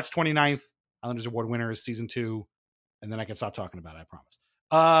March 29th, Islanders Award Winners, Season 2, and then I can stop talking about it, I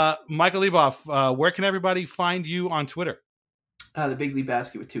promise. Michael Leboff, where can everybody find you on Twitter? The Big Lee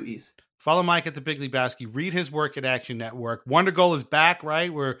Basket with 2 E's. Follow Mike at the Big Lee Basket. Read his work at Action Network. Wonder Goal is back,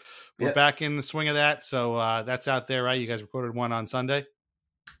 right? We're back in the swing of that. So that's out there, right? You guys recorded one on Sunday?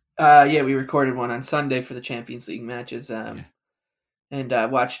 Yeah, we recorded one on Sunday for the Champions League matches. And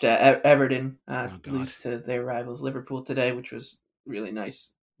watched Everton lose to their rivals Liverpool today, which was really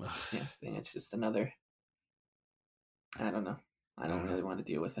nice. Yeah, I think it's just another I don't know. I don't really want to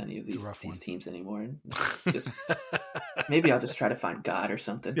deal with any of these teams anymore. Just maybe I'll just try to find God or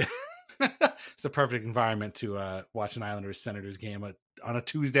something. It's the perfect environment to watch an Islanders-Senators game on a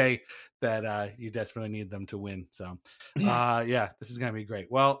Tuesday that you desperately need them to win. So, this is going to be great.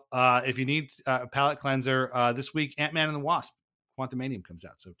 Well, if you need a palate cleanser, this week, Ant-Man and the Wasp, Quantumanium comes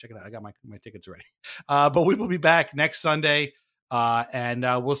out. So check it out. I got my tickets ready. But we will be back next Sunday, and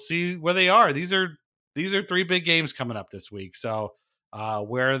we'll see where they are. These are 3 big games coming up this week. So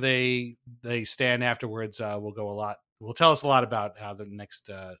where they stand afterwards will tell us a lot about how the next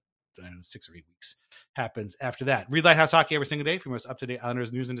 6 or 8 weeks happens after that. Read Lighthouse Hockey every single day for most up-to-date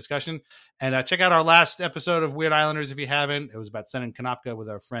Islanders news and discussion. And check out our last episode of Weird Islanders if you haven't. It was about Zenon Konopka with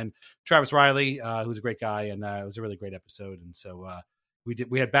our friend Travis Riley, who's a great guy, and it was a really great episode. And so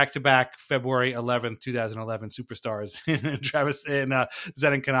we had back-to-back February 11th, 2011 superstars in Travis and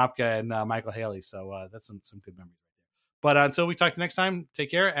Zenon Konopka and Michael Haley. So that's some good memories right there. But until we talk to you next time,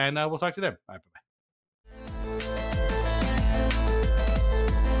 take care, and we'll talk to them. All right, bye-bye.